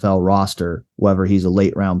an NFL roster, whether he's a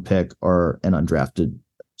late round pick or an undrafted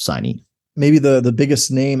signee. Maybe the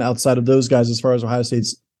biggest name outside of those guys as far as Ohio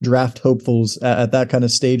State's draft hopefuls at that kind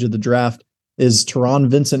of stage of the draft is Taron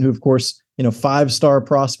Vincent, who, of course, 5-star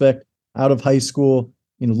prospect out of high school,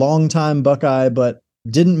 longtime Buckeye, but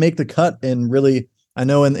didn't make the cut. And really, I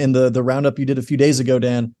know in the roundup you did a few days ago,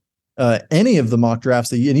 Dan, any of the mock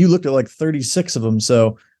drafts and you looked at like 36 of them.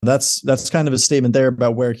 So that's kind of a statement there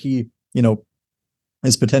about where he,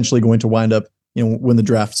 is potentially going to wind up, when the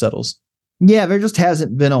draft settles. Yeah, there just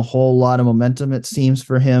hasn't been a whole lot of momentum, it seems,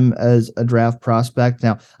 for him as a draft prospect.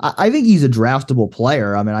 Now, I think he's a draftable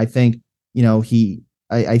player. I think,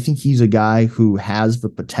 I think he's a guy who has the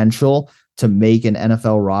potential to make an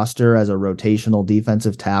NFL roster as a rotational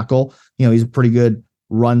defensive tackle. He's a pretty good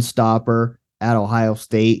run stopper at Ohio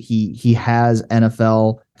State. He has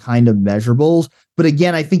NFL kind of measurables. But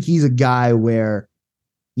again, I think he's a guy where,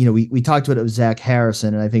 we talked about it with Zach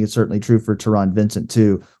Harrison, and I think it's certainly true for Taron Vincent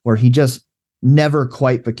too, where he just never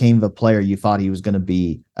quite became the player you thought he was going to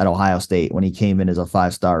be at Ohio State when he came in as a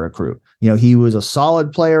 5-star recruit. He was a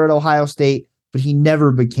solid player at Ohio State, but he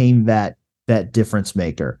never became that difference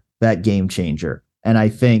maker, that game changer. And I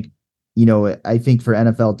think, I think for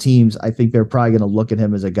NFL teams, I think they're probably going to look at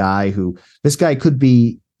him as a guy who, this guy could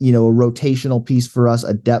be, a rotational piece for us,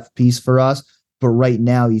 a depth piece for us. But right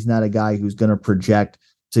now, he's not a guy who's going to project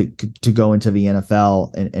to go into the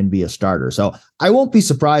NFL and be a starter. So I won't be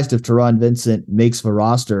surprised if Taron Vincent makes the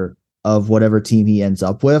roster of whatever team he ends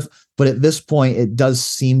up with. But at this point, it does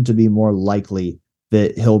seem to be more likely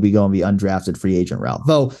that he'll be going the undrafted free agent route.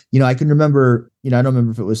 Though, I can remember, I don't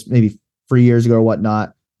remember if it was maybe 3 years ago or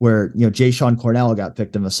whatnot, where, Jay Sean Cornell got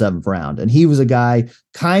picked in the 7th round. And he was a guy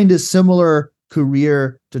kind of similar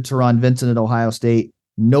career to Taron Vincent at Ohio State.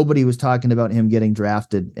 Nobody was talking about him getting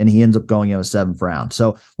drafted, and he ends up going in the 7th round.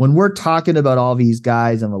 So when we're talking about all these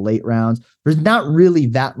guys in the late rounds, there's not really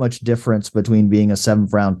that much difference between being a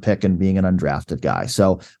 7th round pick and being an undrafted guy.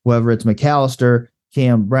 So whether it's McCalister,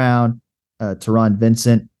 Cam Brown, Taron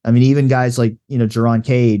Vincent, I mean, even guys like, Jerron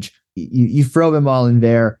Cage, you throw them all in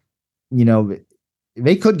there,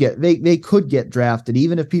 they could get drafted.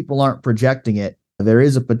 Even if people aren't projecting it, there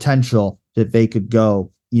is a potential that they could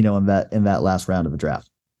go, in that last round of the draft.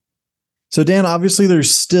 So Dan, obviously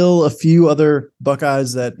there's still a few other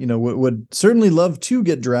Buckeyes that, would certainly love to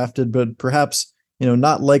get drafted, but perhaps,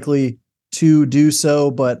 not likely to do so.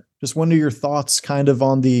 But just wonder your thoughts kind of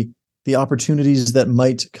on the opportunities that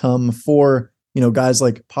might come for, guys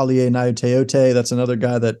like Palie Naioteote. That's another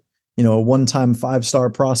guy that, a one-time 5-star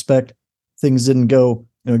prospect. Things didn't go,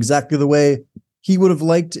 exactly the way he would have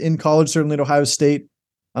liked in college, certainly at Ohio State.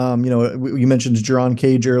 You mentioned Jerron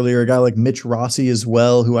Cage earlier, a guy like Mitch Rossi as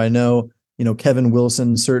well, who I know, Kevin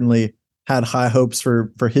Wilson certainly had high hopes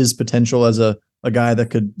for his potential as a guy that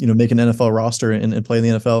could, make an NFL roster and play in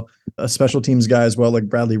the NFL. A special teams guy as well, like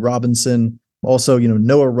Bradley Robinson. Also,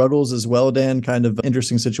 Noah Ruggles as well, Dan, kind of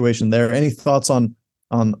interesting situation there. Any thoughts on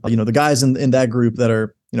the guys in that group that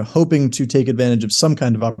are, hoping to take advantage of some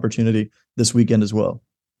kind of opportunity this weekend as well?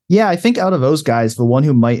 Yeah, I think out of those guys, the one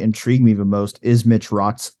who might intrigue me the most is Mitch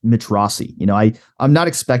Rossi. I'm not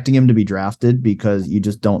expecting him to be drafted because you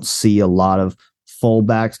just don't see a lot of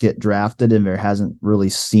fullbacks get drafted, and there hasn't really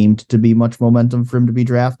seemed to be much momentum for him to be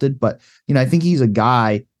drafted. But, I think he's a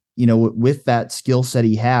guy, with that skill set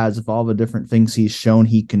he has, of all the different things he's shown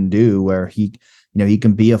he can do, where he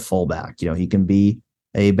can be a fullback, he can be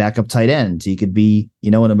a backup tight end. He could be,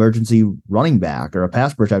 an emergency running back or a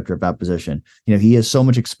pass protector at that position. He has so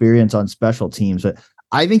much experience on special teams. But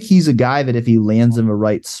I think he's a guy that if he lands in the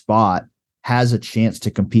right spot, has a chance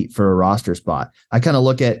to compete for a roster spot. I kind of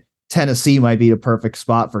look at Tennessee might be a perfect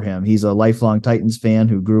spot for him. He's a lifelong Titans fan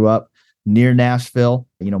who grew up near Nashville.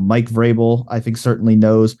 Mike Vrabel, I think, certainly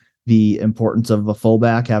knows the importance of a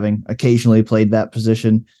fullback, having occasionally played that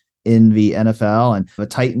position in the NFL. And the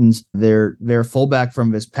Titans, their fullback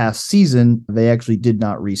from this past season, they actually did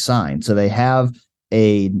not re-sign. So they have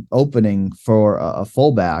a opening for a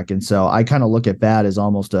fullback. And so I kind of look at that as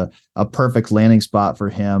almost a perfect landing spot for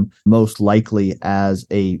him, most likely as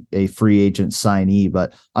a free agent signee.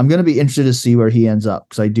 But I'm going to be interested to see where he ends up,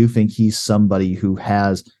 because I do think he's somebody who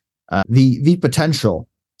has the potential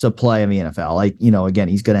to play in the NFL. Like, again,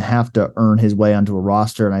 he's going to have to earn his way onto a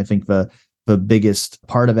roster. And I think the biggest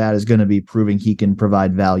part of that is going to be proving he can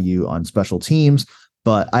provide value on special teams.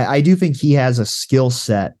 But I do think he has a skill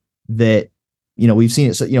set that, we've seen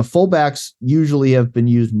it. So, fullbacks usually have been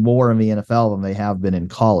used more in the NFL than they have been in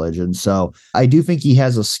college. And so I do think he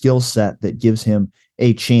has a skill set that gives him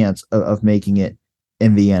a chance of making it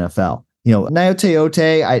in the NFL.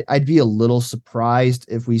 Naioteote, I'd be a little surprised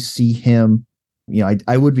if we see him.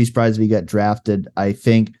 I would be surprised if he got drafted. I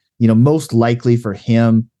think, most likely for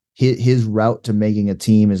him, his route to making a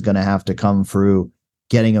team is going to have to come through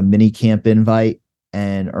getting a mini camp invite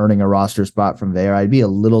and earning a roster spot from there. I'd be a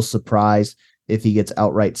little surprised if he gets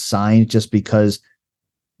outright signed, just because,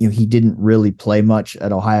 he didn't really play much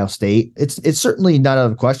at Ohio State. It's certainly not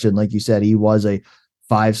out of question. Like you said, he was a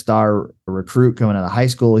 5-star recruit coming out of high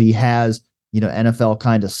school. He has, NFL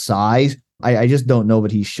kind of size. I just don't know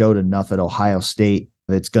that he showed enough at Ohio State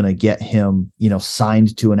that's going to get him,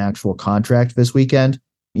 signed to an actual contract this weekend.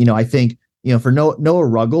 I think, for Noah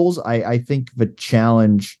Ruggles, I think the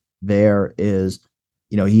challenge there is,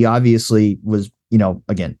 he obviously was,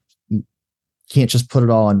 again, you can't just put it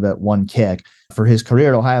all on that one kick. For his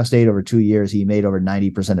career at Ohio State over 2 years, he made over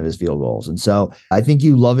 90% of his field goals. And so I think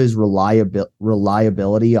you love his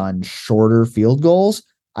reliability on shorter field goals.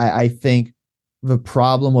 I think the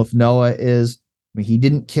problem with Noah is, he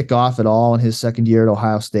didn't kick off at all in his second year at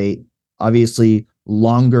Ohio State. Obviously,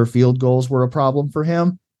 longer field goals were a problem for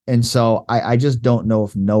him. And so I just don't know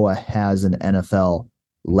if Noah has an NFL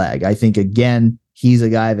leg. I think, again, he's a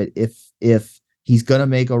guy that if he's going to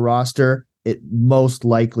make a roster, it most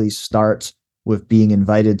likely starts with being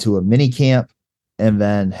invited to a mini camp and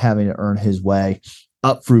then having to earn his way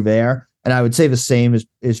up through there. And I would say the same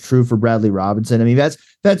is true for Bradley Robinson. I mean,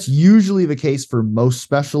 that's usually the case for most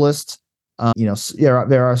specialists.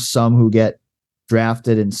 There are some who get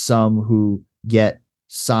drafted and some who get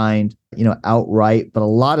signed, outright, but a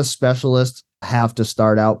lot of specialists have to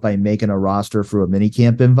start out by making a roster through a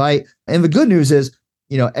minicamp invite. And the good news is,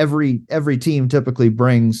 every team typically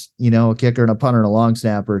brings, a kicker and a punter and a long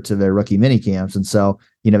snapper to their rookie minicamps. And so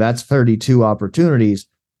that's 32 opportunities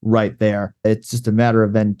right there. It's just a matter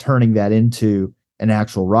of then turning that into an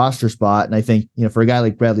actual roster spot. And I think, for a guy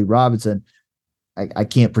like Bradley Robinson, I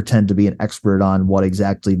can't pretend to be an expert on what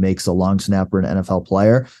exactly makes a long snapper an NFL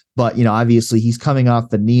player, but, obviously he's coming off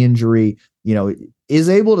the knee injury, is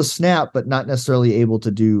able to snap, but not necessarily able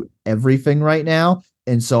to do everything right now.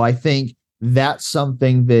 And so I think that's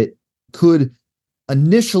something that could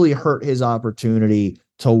initially hurt his opportunity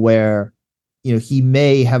to where, he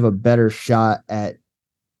may have a better shot at,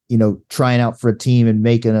 trying out for a team and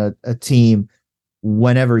making a team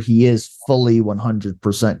whenever he is fully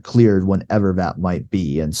 100% cleared, whenever that might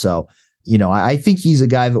be. And so, I think he's a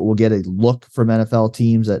guy that will get a look from NFL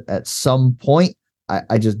teams at some point.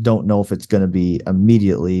 I just don't know if it's going to be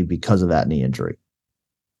immediately because of that knee injury.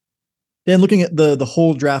 And looking at the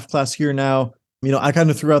whole draft class here now, I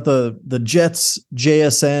kind of threw out the Jets,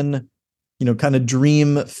 JSN, kind of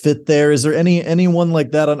dream fit there. Is there anyone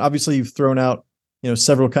like that? Obviously you've thrown out,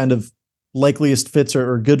 several kind of likeliest fits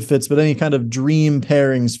or good fits, but any kind of dream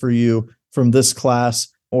pairings for you from this class,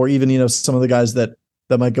 or even, some of the guys that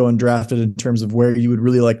might go undrafted in terms of where you would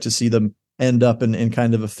really like to see them end up in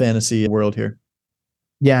kind of a fantasy world here?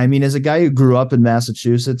 Yeah. I mean, as a guy who grew up in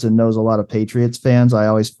Massachusetts and knows a lot of Patriots fans, I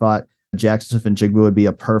always thought Jaxon Smith-Njigba would be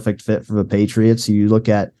a perfect fit for the Patriots. You look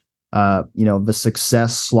at, the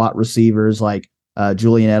success slot receivers like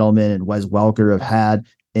Julian Edelman and Wes Welker have had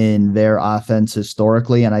in their offense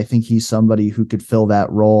historically. And I think he's somebody who could fill that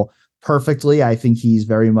role perfectly. I think he's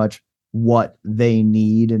very much what they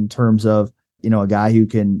need in terms of, a guy who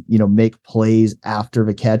can, make plays after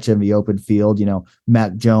the catch in the open field.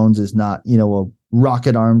 Mac Jones is not, a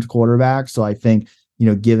rocket armed quarterback. So I think,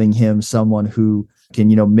 giving him someone who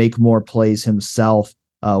can, make more plays himself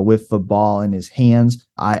with the ball in his hands,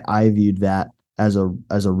 I viewed that as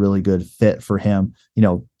a really good fit for him.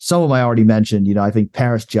 Some of them I already mentioned, I think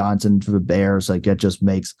Paris Johnson for the Bears, like it just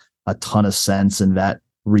makes a ton of sense in that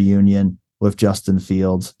reunion with Justin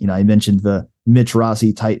Fields. I mentioned the Mitch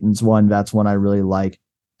Rossi Titans one. That's one I really like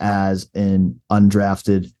as an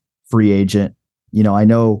undrafted free agent. I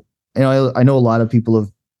know a lot of people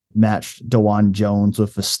have matched Dawand Jones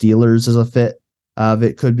with the Steelers as a fit.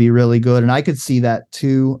 It could be really good. And I could see that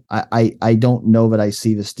too. I don't know that I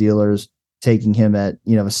see the Steelers taking him at,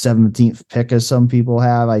 the 17th pick as some people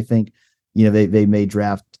have. I think, they may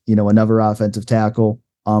draft, another offensive tackle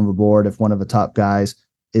on the board if one of the top guys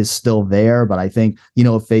is still there. But I think,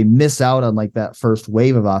 if they miss out on like that first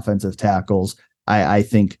wave of offensive tackles, I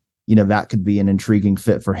think, that could be an intriguing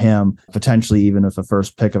fit for him, potentially even with the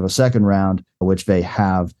first pick of a second round, which they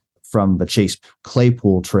have from the Chase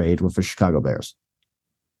Claypool trade with the Chicago Bears.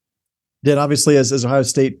 Then obviously as Ohio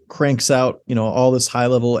State cranks out, all this high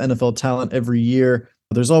level NFL talent every year,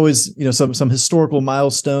 there's always, some historical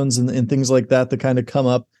milestones and things like that kind of come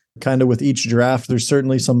up kind of with each draft. There's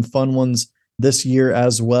certainly some fun ones this year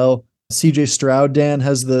as well. CJ Stroud, Dan,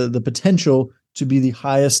 has the potential to be the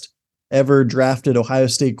highest ever drafted Ohio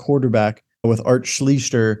State quarterback, with Art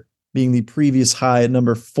Schlichter being the previous high at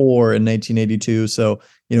number 4 in 1982. So,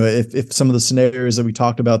 if some of the scenarios that we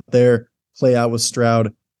talked about there play out with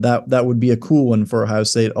Stroud, that would be a cool one for Ohio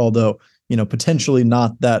State, although, potentially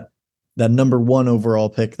not that number 1 overall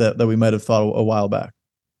pick that we might have thought a while back.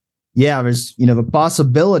 Yeah, there's, the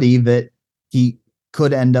possibility that he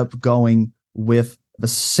could end up going with the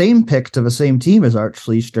same pick to the same team as Art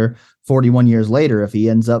Schlichter 41 years later, if he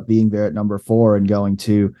ends up being there at number 4 and going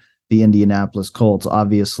to the Indianapolis Colts.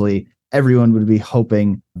 Obviously, everyone would be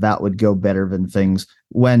hoping that would go better than things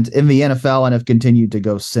went in the NFL and have continued to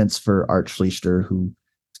go since for Art Schlichter, who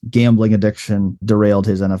gambling addiction derailed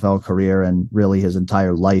his NFL career and really his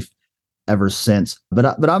entire life ever since. But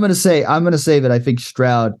I'm going to say that I think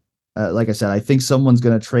Stroud, like I said, I think someone's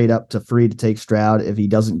going to trade up to 3 to take Stroud if he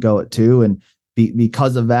doesn't go at 2. And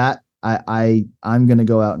because of that, I'm going to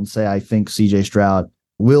go out and say I think CJ Stroud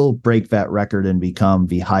will break that record and become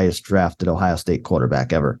the highest drafted Ohio State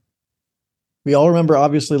quarterback ever. We all remember,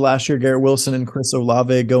 obviously, last year, Garrett Wilson and Chris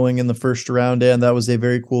Olave going in the first round, and that was a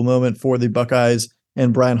very cool moment for the Buckeyes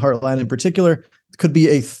and Brian Hartline in particular. It could be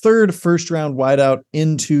a third first-round wideout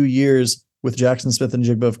in 2 years with Jaxon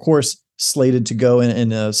Smith-Njigba, of course, slated to go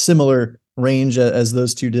in a similar range as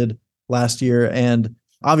those two did last year. And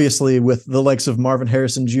obviously, with the likes of Marvin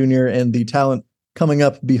Harrison Jr. and the talent coming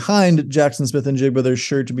up behind Jaxon Smith-Njigba, there's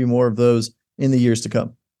sure to be more of those in the years to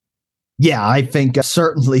come. Yeah, I think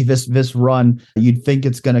certainly this run, you'd think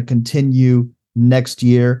it's going to continue next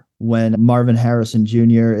year when Marvin Harrison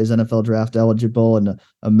Jr. is NFL draft eligible, and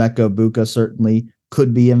Emeka Buka certainly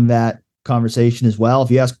could be in that conversation as well.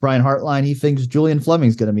 If you ask Brian Hartline, he thinks Julian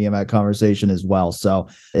Fleming's going to be in that conversation as well. So,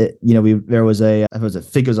 there was I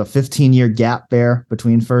think it was a 15-year gap there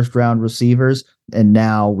between first round receivers. And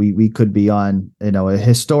now we could be on, a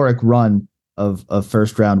historic run of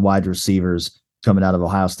first round wide receivers coming out of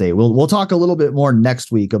Ohio State. We'll talk a little bit more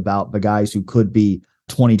next week about the guys who could be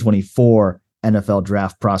 2024 NFL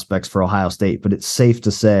draft prospects for Ohio State, but it's safe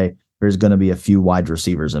to say there's going to be a few wide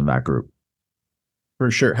receivers in that group.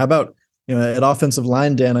 For sure. How about, at offensive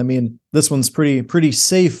line, Dan? I mean, this one's pretty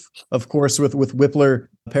safe, of course, with Wypler,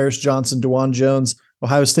 Paris Johnson, Dawand Jones.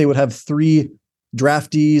 Ohio State would have 3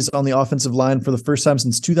 draftees on the offensive line for the first time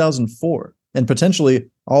since 2004, and potentially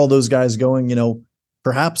all those guys going,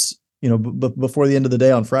 perhaps, before the end of the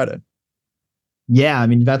day on Friday. Yeah, I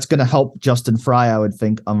mean, that's going to help Justin Fry, I would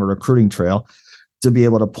think, on the recruiting trail to be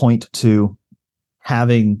able to point to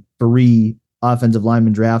having 3 offensive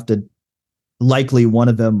linemen drafted, likely one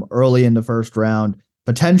of them early in the first round,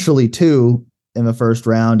 potentially 2 in the first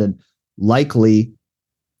round, and likely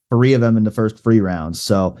 3 of them in the first 3 rounds.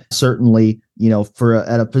 So certainly,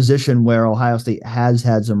 at a position where Ohio State has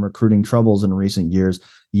had some recruiting troubles in recent years,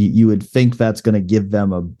 you would think that's going to give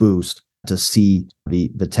them a boost to see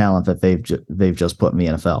the talent that they've just put in the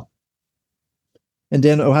NFL. And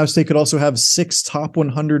Dan, Ohio State could also have 6 top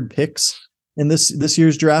 100 picks in this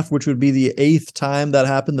year's draft, which would be the 8th time that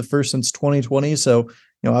happened, the first since 2020. So,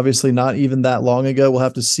 obviously not even that long ago. We'll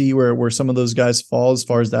have to see where some of those guys fall as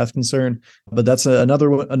far as that's concerned. But that's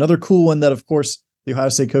another cool one that, of course, the Ohio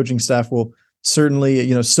State coaching staff will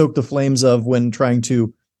certainly, stoke the flames of when trying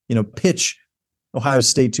to, pitch Ohio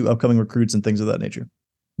State to upcoming recruits and things of that nature.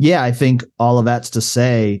 Yeah, I think all of that's to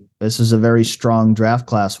say this is a very strong draft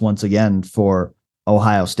class once again for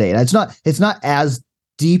Ohio State. It's not as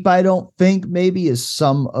deep, I don't think, maybe as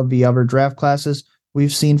some of the other draft classes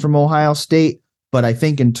we've seen from Ohio State. But I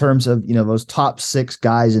think in terms of, those top 6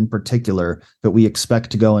 guys in particular that we expect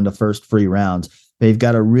to go in the first 3 rounds, they've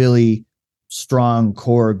got a really strong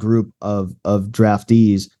core group of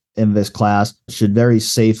draftees in this class. Should very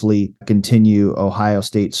safely continue Ohio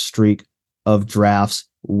State's streak of drafts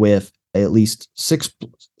with at least six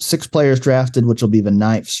players drafted, which will be the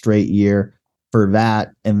 9th straight year for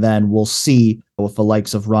that. And then we'll see with the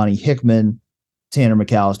likes of Ronnie Hickman, Tanner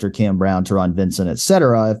McCalister, Cam Brown, Taron Vincent, et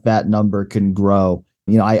cetera, if that number can grow.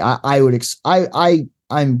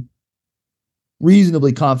 I'm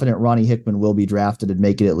reasonably confident Ronnie Hickman will be drafted and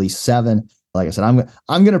make it at least 7. Like I said,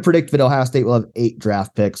 I'm going to predict that Ohio State will have 8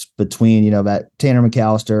 draft picks between, that Tanner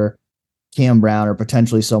McCalister, Cam Brown, or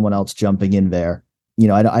potentially someone else jumping in there.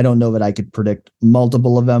 I don't know that I could predict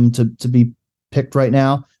multiple of them to be picked right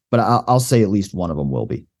now, but I'll say at least one of them will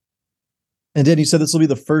be. And Dan, you said this will be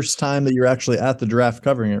the first time that you're actually at the draft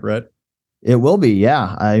covering it, right? It will be,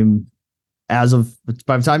 yeah. By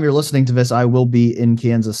the time you're listening to this, I will be in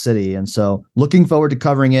Kansas City. And so looking forward to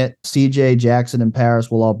covering it. CJ, Jackson, and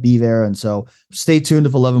Paris will all be there. And so stay tuned to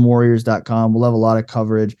 11warriors.com. We'll have a lot of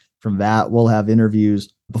coverage from that. We'll have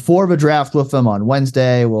interviews before the draft with them on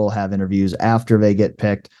Wednesday. We'll have interviews after they get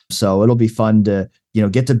picked. So it'll be fun to,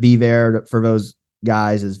 get to be there for those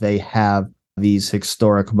guys as they have these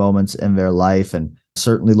historic moments in their life, and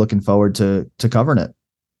certainly looking forward to covering it.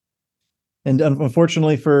 And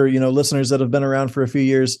unfortunately for, listeners that have been around for a few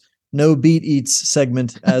years, no beat eats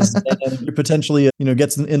segment as potentially,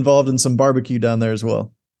 gets involved in some barbecue down there as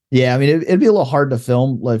well. Yeah, I mean, it'd be a little hard to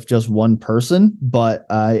film with just one person, but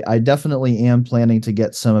I definitely am planning to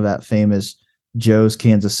get some of that famous Joe's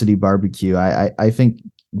Kansas City barbecue. I think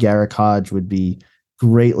Garrick Hodge would be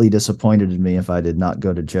greatly disappointed in me if I did not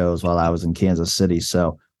go to Joe's while I was in Kansas City.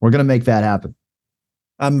 So we're going to make that happen.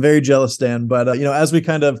 I'm very jealous, Dan. But, as we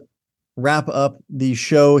kind of wrap up the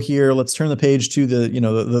show here, let's turn the page to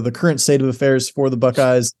the current state of affairs for the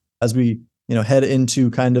Buckeyes as we, head into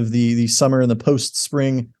kind of the summer and the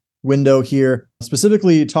post-spring window here,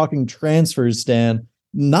 specifically talking transfers, Dan.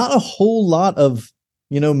 Not a whole lot of,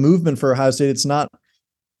 movement for Ohio State. It's not,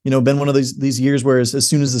 been one of these years where as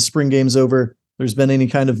soon as the spring game's over, there's been any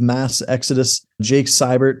kind of mass exodus. Jake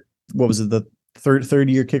Seibert, what was it, the third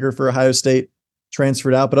year kicker for Ohio State,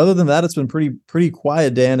 transferred out. But other than that, it's been pretty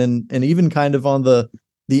quiet, Dan, and even kind of on the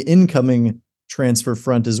incoming transfer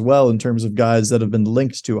front as well in terms of guys that have been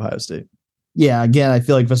linked to Ohio State. Yeah, again, I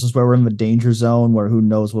feel like this is where we're in the danger zone where who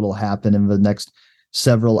knows what will happen in the next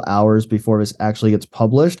several hours before this actually gets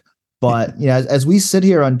published. But as we sit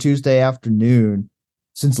here on Tuesday afternoon,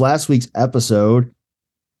 since last week's episode,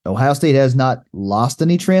 Ohio State has not lost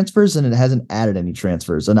any transfers and it hasn't added any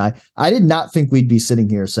transfers. And I did not think we'd be sitting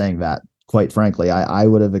here saying that, quite frankly. I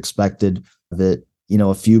would have expected that,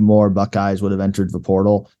 a few more Buckeyes would have entered the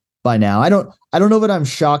portal by now. I don't know that I'm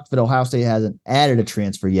shocked that Ohio State hasn't added a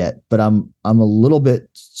transfer yet, but I'm a little bit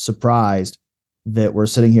surprised that we're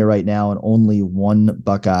sitting here right now and only one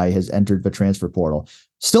Buckeye has entered the transfer portal.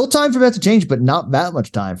 Still time for that to change, but not that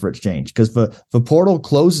much time for it to change because the portal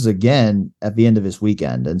closes again at the end of this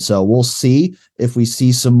weekend. And so we'll see if we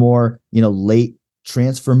see some more, late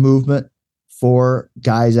transfer movement for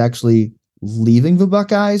guys actually leaving the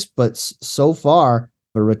Buckeyes. But so far,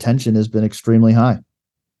 the retention has been extremely high.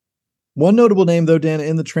 One notable name, though, Dan,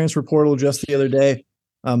 in the transfer portal just the other day,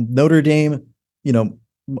 Notre Dame,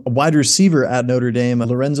 a wide receiver at Notre Dame,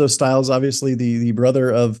 Lorenzo Styles, obviously the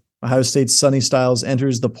brother of Ohio State's Sonny Styles,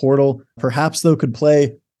 enters the portal. Perhaps, though, could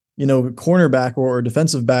play, cornerback or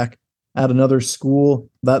defensive back at another school.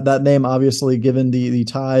 That name, obviously, given the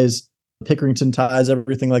ties, Pickerington ties,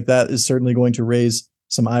 everything like that, is certainly going to raise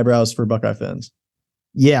some eyebrows for Buckeye fans.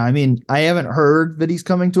 Yeah, I mean, I haven't heard that he's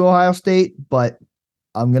coming to Ohio State, but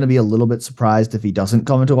I'm going to be a little bit surprised if he doesn't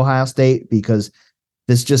come into Ohio State because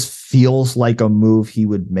this just feels like a move he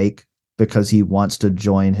would make because he wants to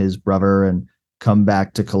join his brother and come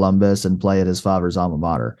back to Columbus and play at his father's alma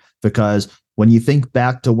mater. Because when you think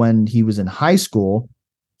back to when he was in high school,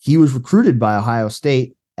 he was recruited by Ohio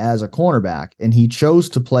State as a cornerback, and he chose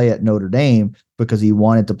to play at Notre Dame because he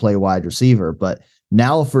wanted to play wide receiver. But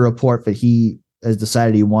now for a report that he has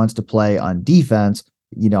decided he wants to play on defense,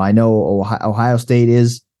 I know Ohio State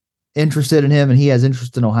is interested in him and he has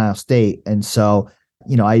interest in Ohio State. And so,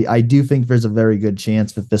 I do think there's a very good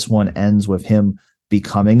chance that this one ends with him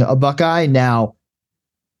becoming a Buckeye. Now,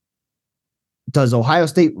 does Ohio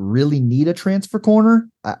State really need a transfer corner?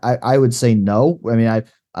 I would say no. I mean,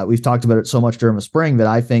 we've talked about it so much during the spring that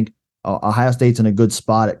I think Ohio State's in a good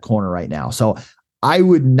spot at corner right now. So I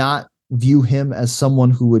would not view him as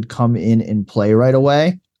someone who would come in and play right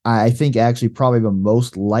away. I think actually probably the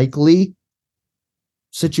most likely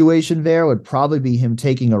situation there would probably be him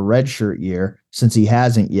taking a redshirt year since he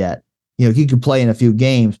hasn't yet. He could play in a few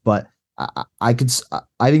games, but I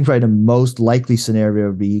think probably the most likely scenario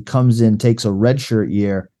would be he comes in, takes a redshirt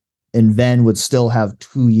year, and then would still have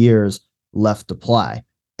 2 years left to play.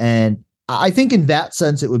 And I think in that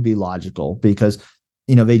sense, it would be logical because,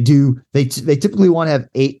 they typically want to have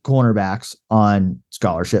 8 cornerbacks on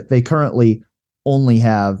scholarship. They currently only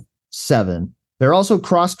have 7. They're also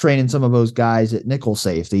cross-training some of those guys at nickel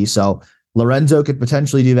safety. So Lorenzo could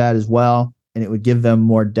potentially do that as well, and it would give them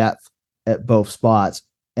more depth at both spots.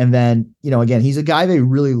 And then, again, he's a guy they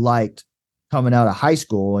really liked coming out of high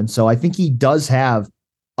school. And so I think he does have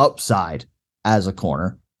upside as a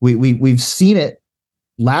corner. We've seen it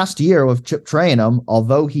last year with Chip Trayanum,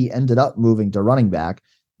 although he ended up moving to running back,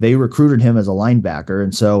 they recruited him as a linebacker.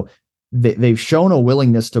 And so they've shown a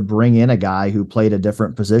willingness to bring in a guy who played a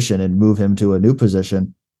different position and move him to a new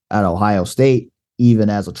position at Ohio State, even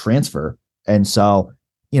as a transfer. And so,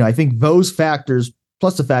 I think those factors,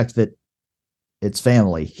 plus the fact that it's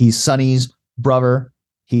family. He's Sonny's brother.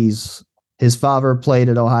 His father played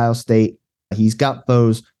at Ohio State. He's got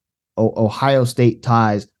those Ohio State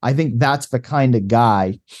ties. I think that's the kind of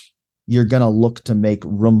guy you're going to look to make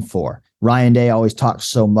room for. Ryan Day always talks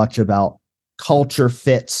so much about culture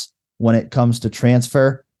fits when it comes to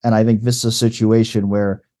transfer. And I think this is a situation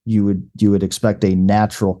where you would expect a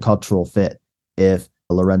natural cultural fit if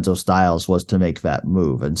Lorenzo Styles was to make that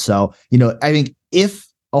move. And so, I think if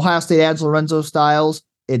Ohio State adds Lorenzo Styles,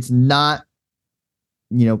 it's not,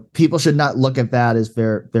 people should not look at that as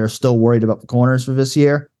they're still worried about the corners for this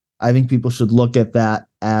year. I think people should look at that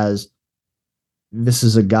as this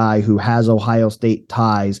is a guy who has Ohio State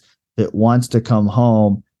ties that wants to come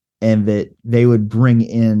home and that they would bring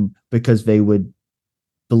in because they would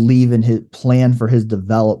believe in his plan for his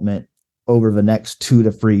development over the next 2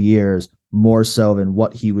 to 3 years, more so than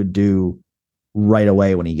what he would do right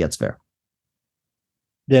away when he gets there.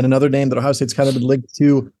 Yeah, and another name that Ohio State's kind of been linked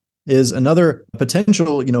to is another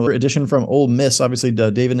potential, addition from Ole Miss. Obviously,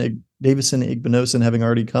 Davison Igbinosun having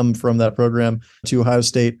already come from that program to Ohio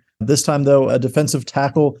State. This time, though, a defensive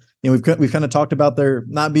tackle. We've kind of talked about there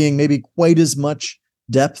not being maybe quite as much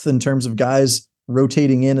depth in terms of guys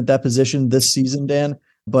rotating in at that position this season, Dan.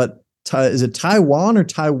 But is it Tywone or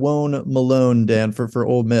Tywone Malone, Dan, for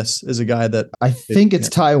Ole Miss is a guy that I think it's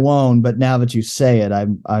Tywone, but now that you say it,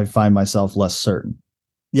 I find myself less certain.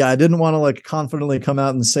 Yeah, I didn't want to confidently come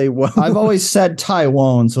out and say what I've always said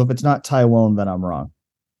Tywone, so if it's not Tywone, then I'm wrong.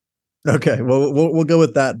 Okay, well, we'll go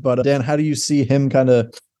with that. But Dan, how do you see him kind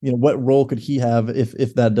of, what role could he have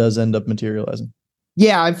if that does end up materializing?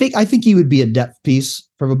 Yeah, I think he would be a depth piece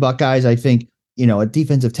for the Buckeyes. I think, a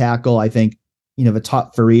defensive tackle, I think, the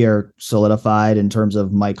top 3 are solidified in terms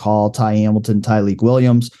of Mike Hall, Ty Hamilton, Tyleik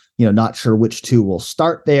Williams. not sure which two will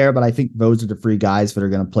start there, but I think those are the three guys that are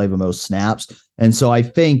going to play the most snaps. And so I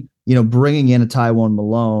think, bringing in a Tywone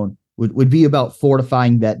Malone would be about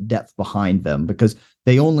fortifying that depth behind them, because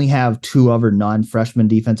they only have two other non-freshman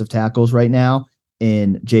defensive tackles right now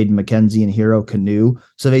in Jaden McKenzie and Hero Kanu.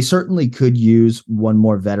 So they certainly could use one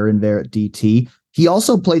more veteran there at DT. He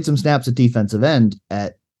also played some snaps at defensive end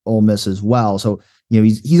at Ole Miss as well. So,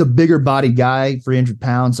 he's a bigger bodied guy, 300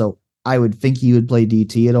 pounds. So I would think he would play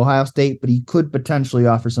DT at Ohio State, but he could potentially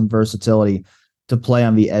offer some versatility to play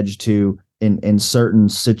on the edge too in certain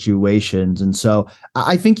situations. And so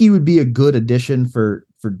I think he would be a good addition for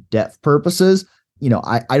depth purposes.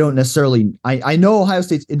 I don't necessarily, I know Ohio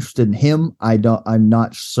State's interested in him. I'm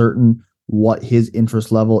not certain what his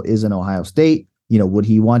interest level is in Ohio State. Would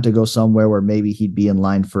he want to go somewhere where maybe he'd be in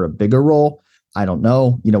line for a bigger role? I don't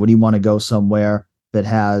know. Would he want to go somewhere that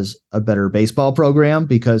has a better baseball program?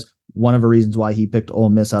 Because one of the reasons why he picked Ole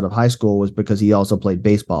Miss out of high school was because he also played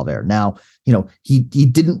baseball there. Now, he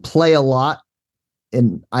didn't play a lot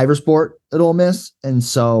in either sport at Ole Miss. And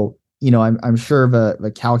so, I'm sure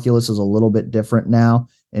the calculus is a little bit different now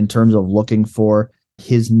in terms of looking for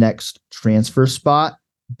his next transfer spot.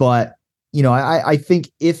 But, I think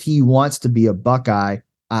if he wants to be a Buckeye,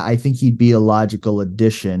 I think he'd be a logical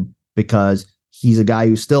addition, because he's a guy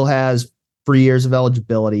who still has 3 years of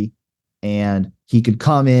eligibility, and he could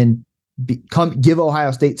come in, give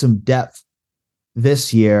Ohio State some depth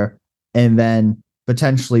this year, and then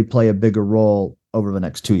potentially play a bigger role over the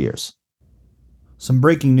next 2 years. Some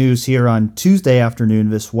breaking news here on Tuesday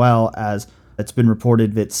afternoon as well, as it's been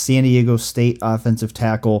reported that San Diego State offensive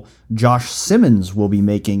tackle Josh Simmons will be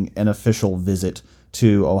making an official visit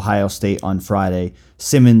to Ohio State on Friday.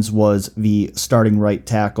 Simmons was the starting right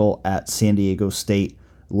tackle at San Diego State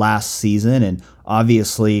last season, and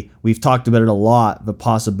obviously we've talked about it a lot, the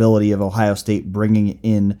possibility of Ohio State bringing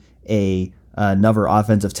in another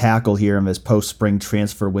offensive tackle here in this post-spring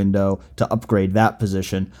transfer window to upgrade that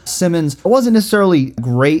position. Simmons wasn't necessarily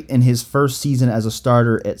great in his first season as a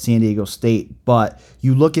starter at San Diego State, but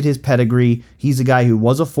you look at his pedigree, he's a guy who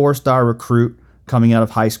was a 4-star recruit coming out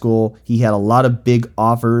of high school. He had a lot of big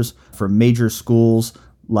offers from major schools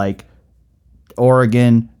like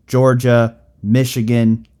Oregon, Georgia,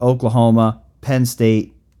 Michigan, Oklahoma, Penn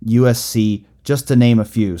State, USC, just to name a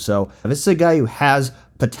few. So this is a guy who has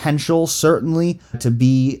potential, certainly, to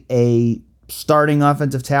be a starting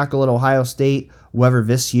offensive tackle at Ohio State, whether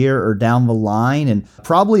this year or down the line. And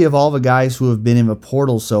probably of all the guys who have been in the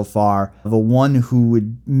portal so far, the one who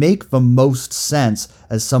would make the most sense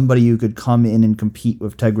as somebody who could come in and compete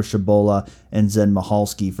with Tegra Shabola and Zen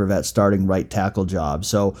Michalski for that starting right tackle job.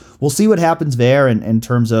 So we'll see what happens there in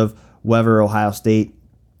terms of whether Ohio State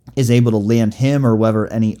is able to land him or whether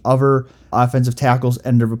any other offensive tackles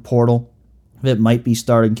enter the portal that might be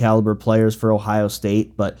starting caliber players for Ohio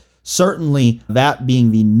State. But certainly that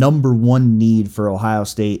being the number one need for Ohio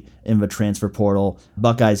State in the transfer portal,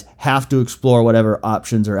 Buckeyes have to explore whatever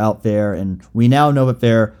options are out there. And we now know that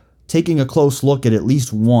they're taking a close look at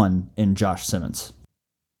least one in Josh Simmons.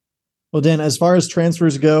 Well, Dan, as far as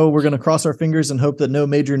transfers go, we're going to cross our fingers and hope that no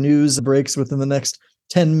major news breaks within the next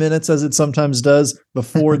 10 minutes, as it sometimes does,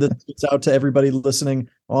 before this gets out to everybody listening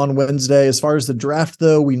on Wednesday. As far as the draft,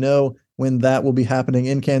 though, we know when that will be happening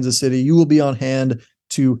in Kansas City. You will be on hand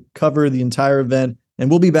to cover the entire event, and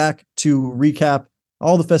we'll be back to recap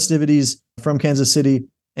all the festivities from Kansas City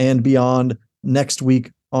and beyond next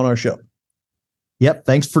week on our show. Yep.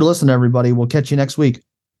 Thanks for listening, everybody. We'll catch you next week.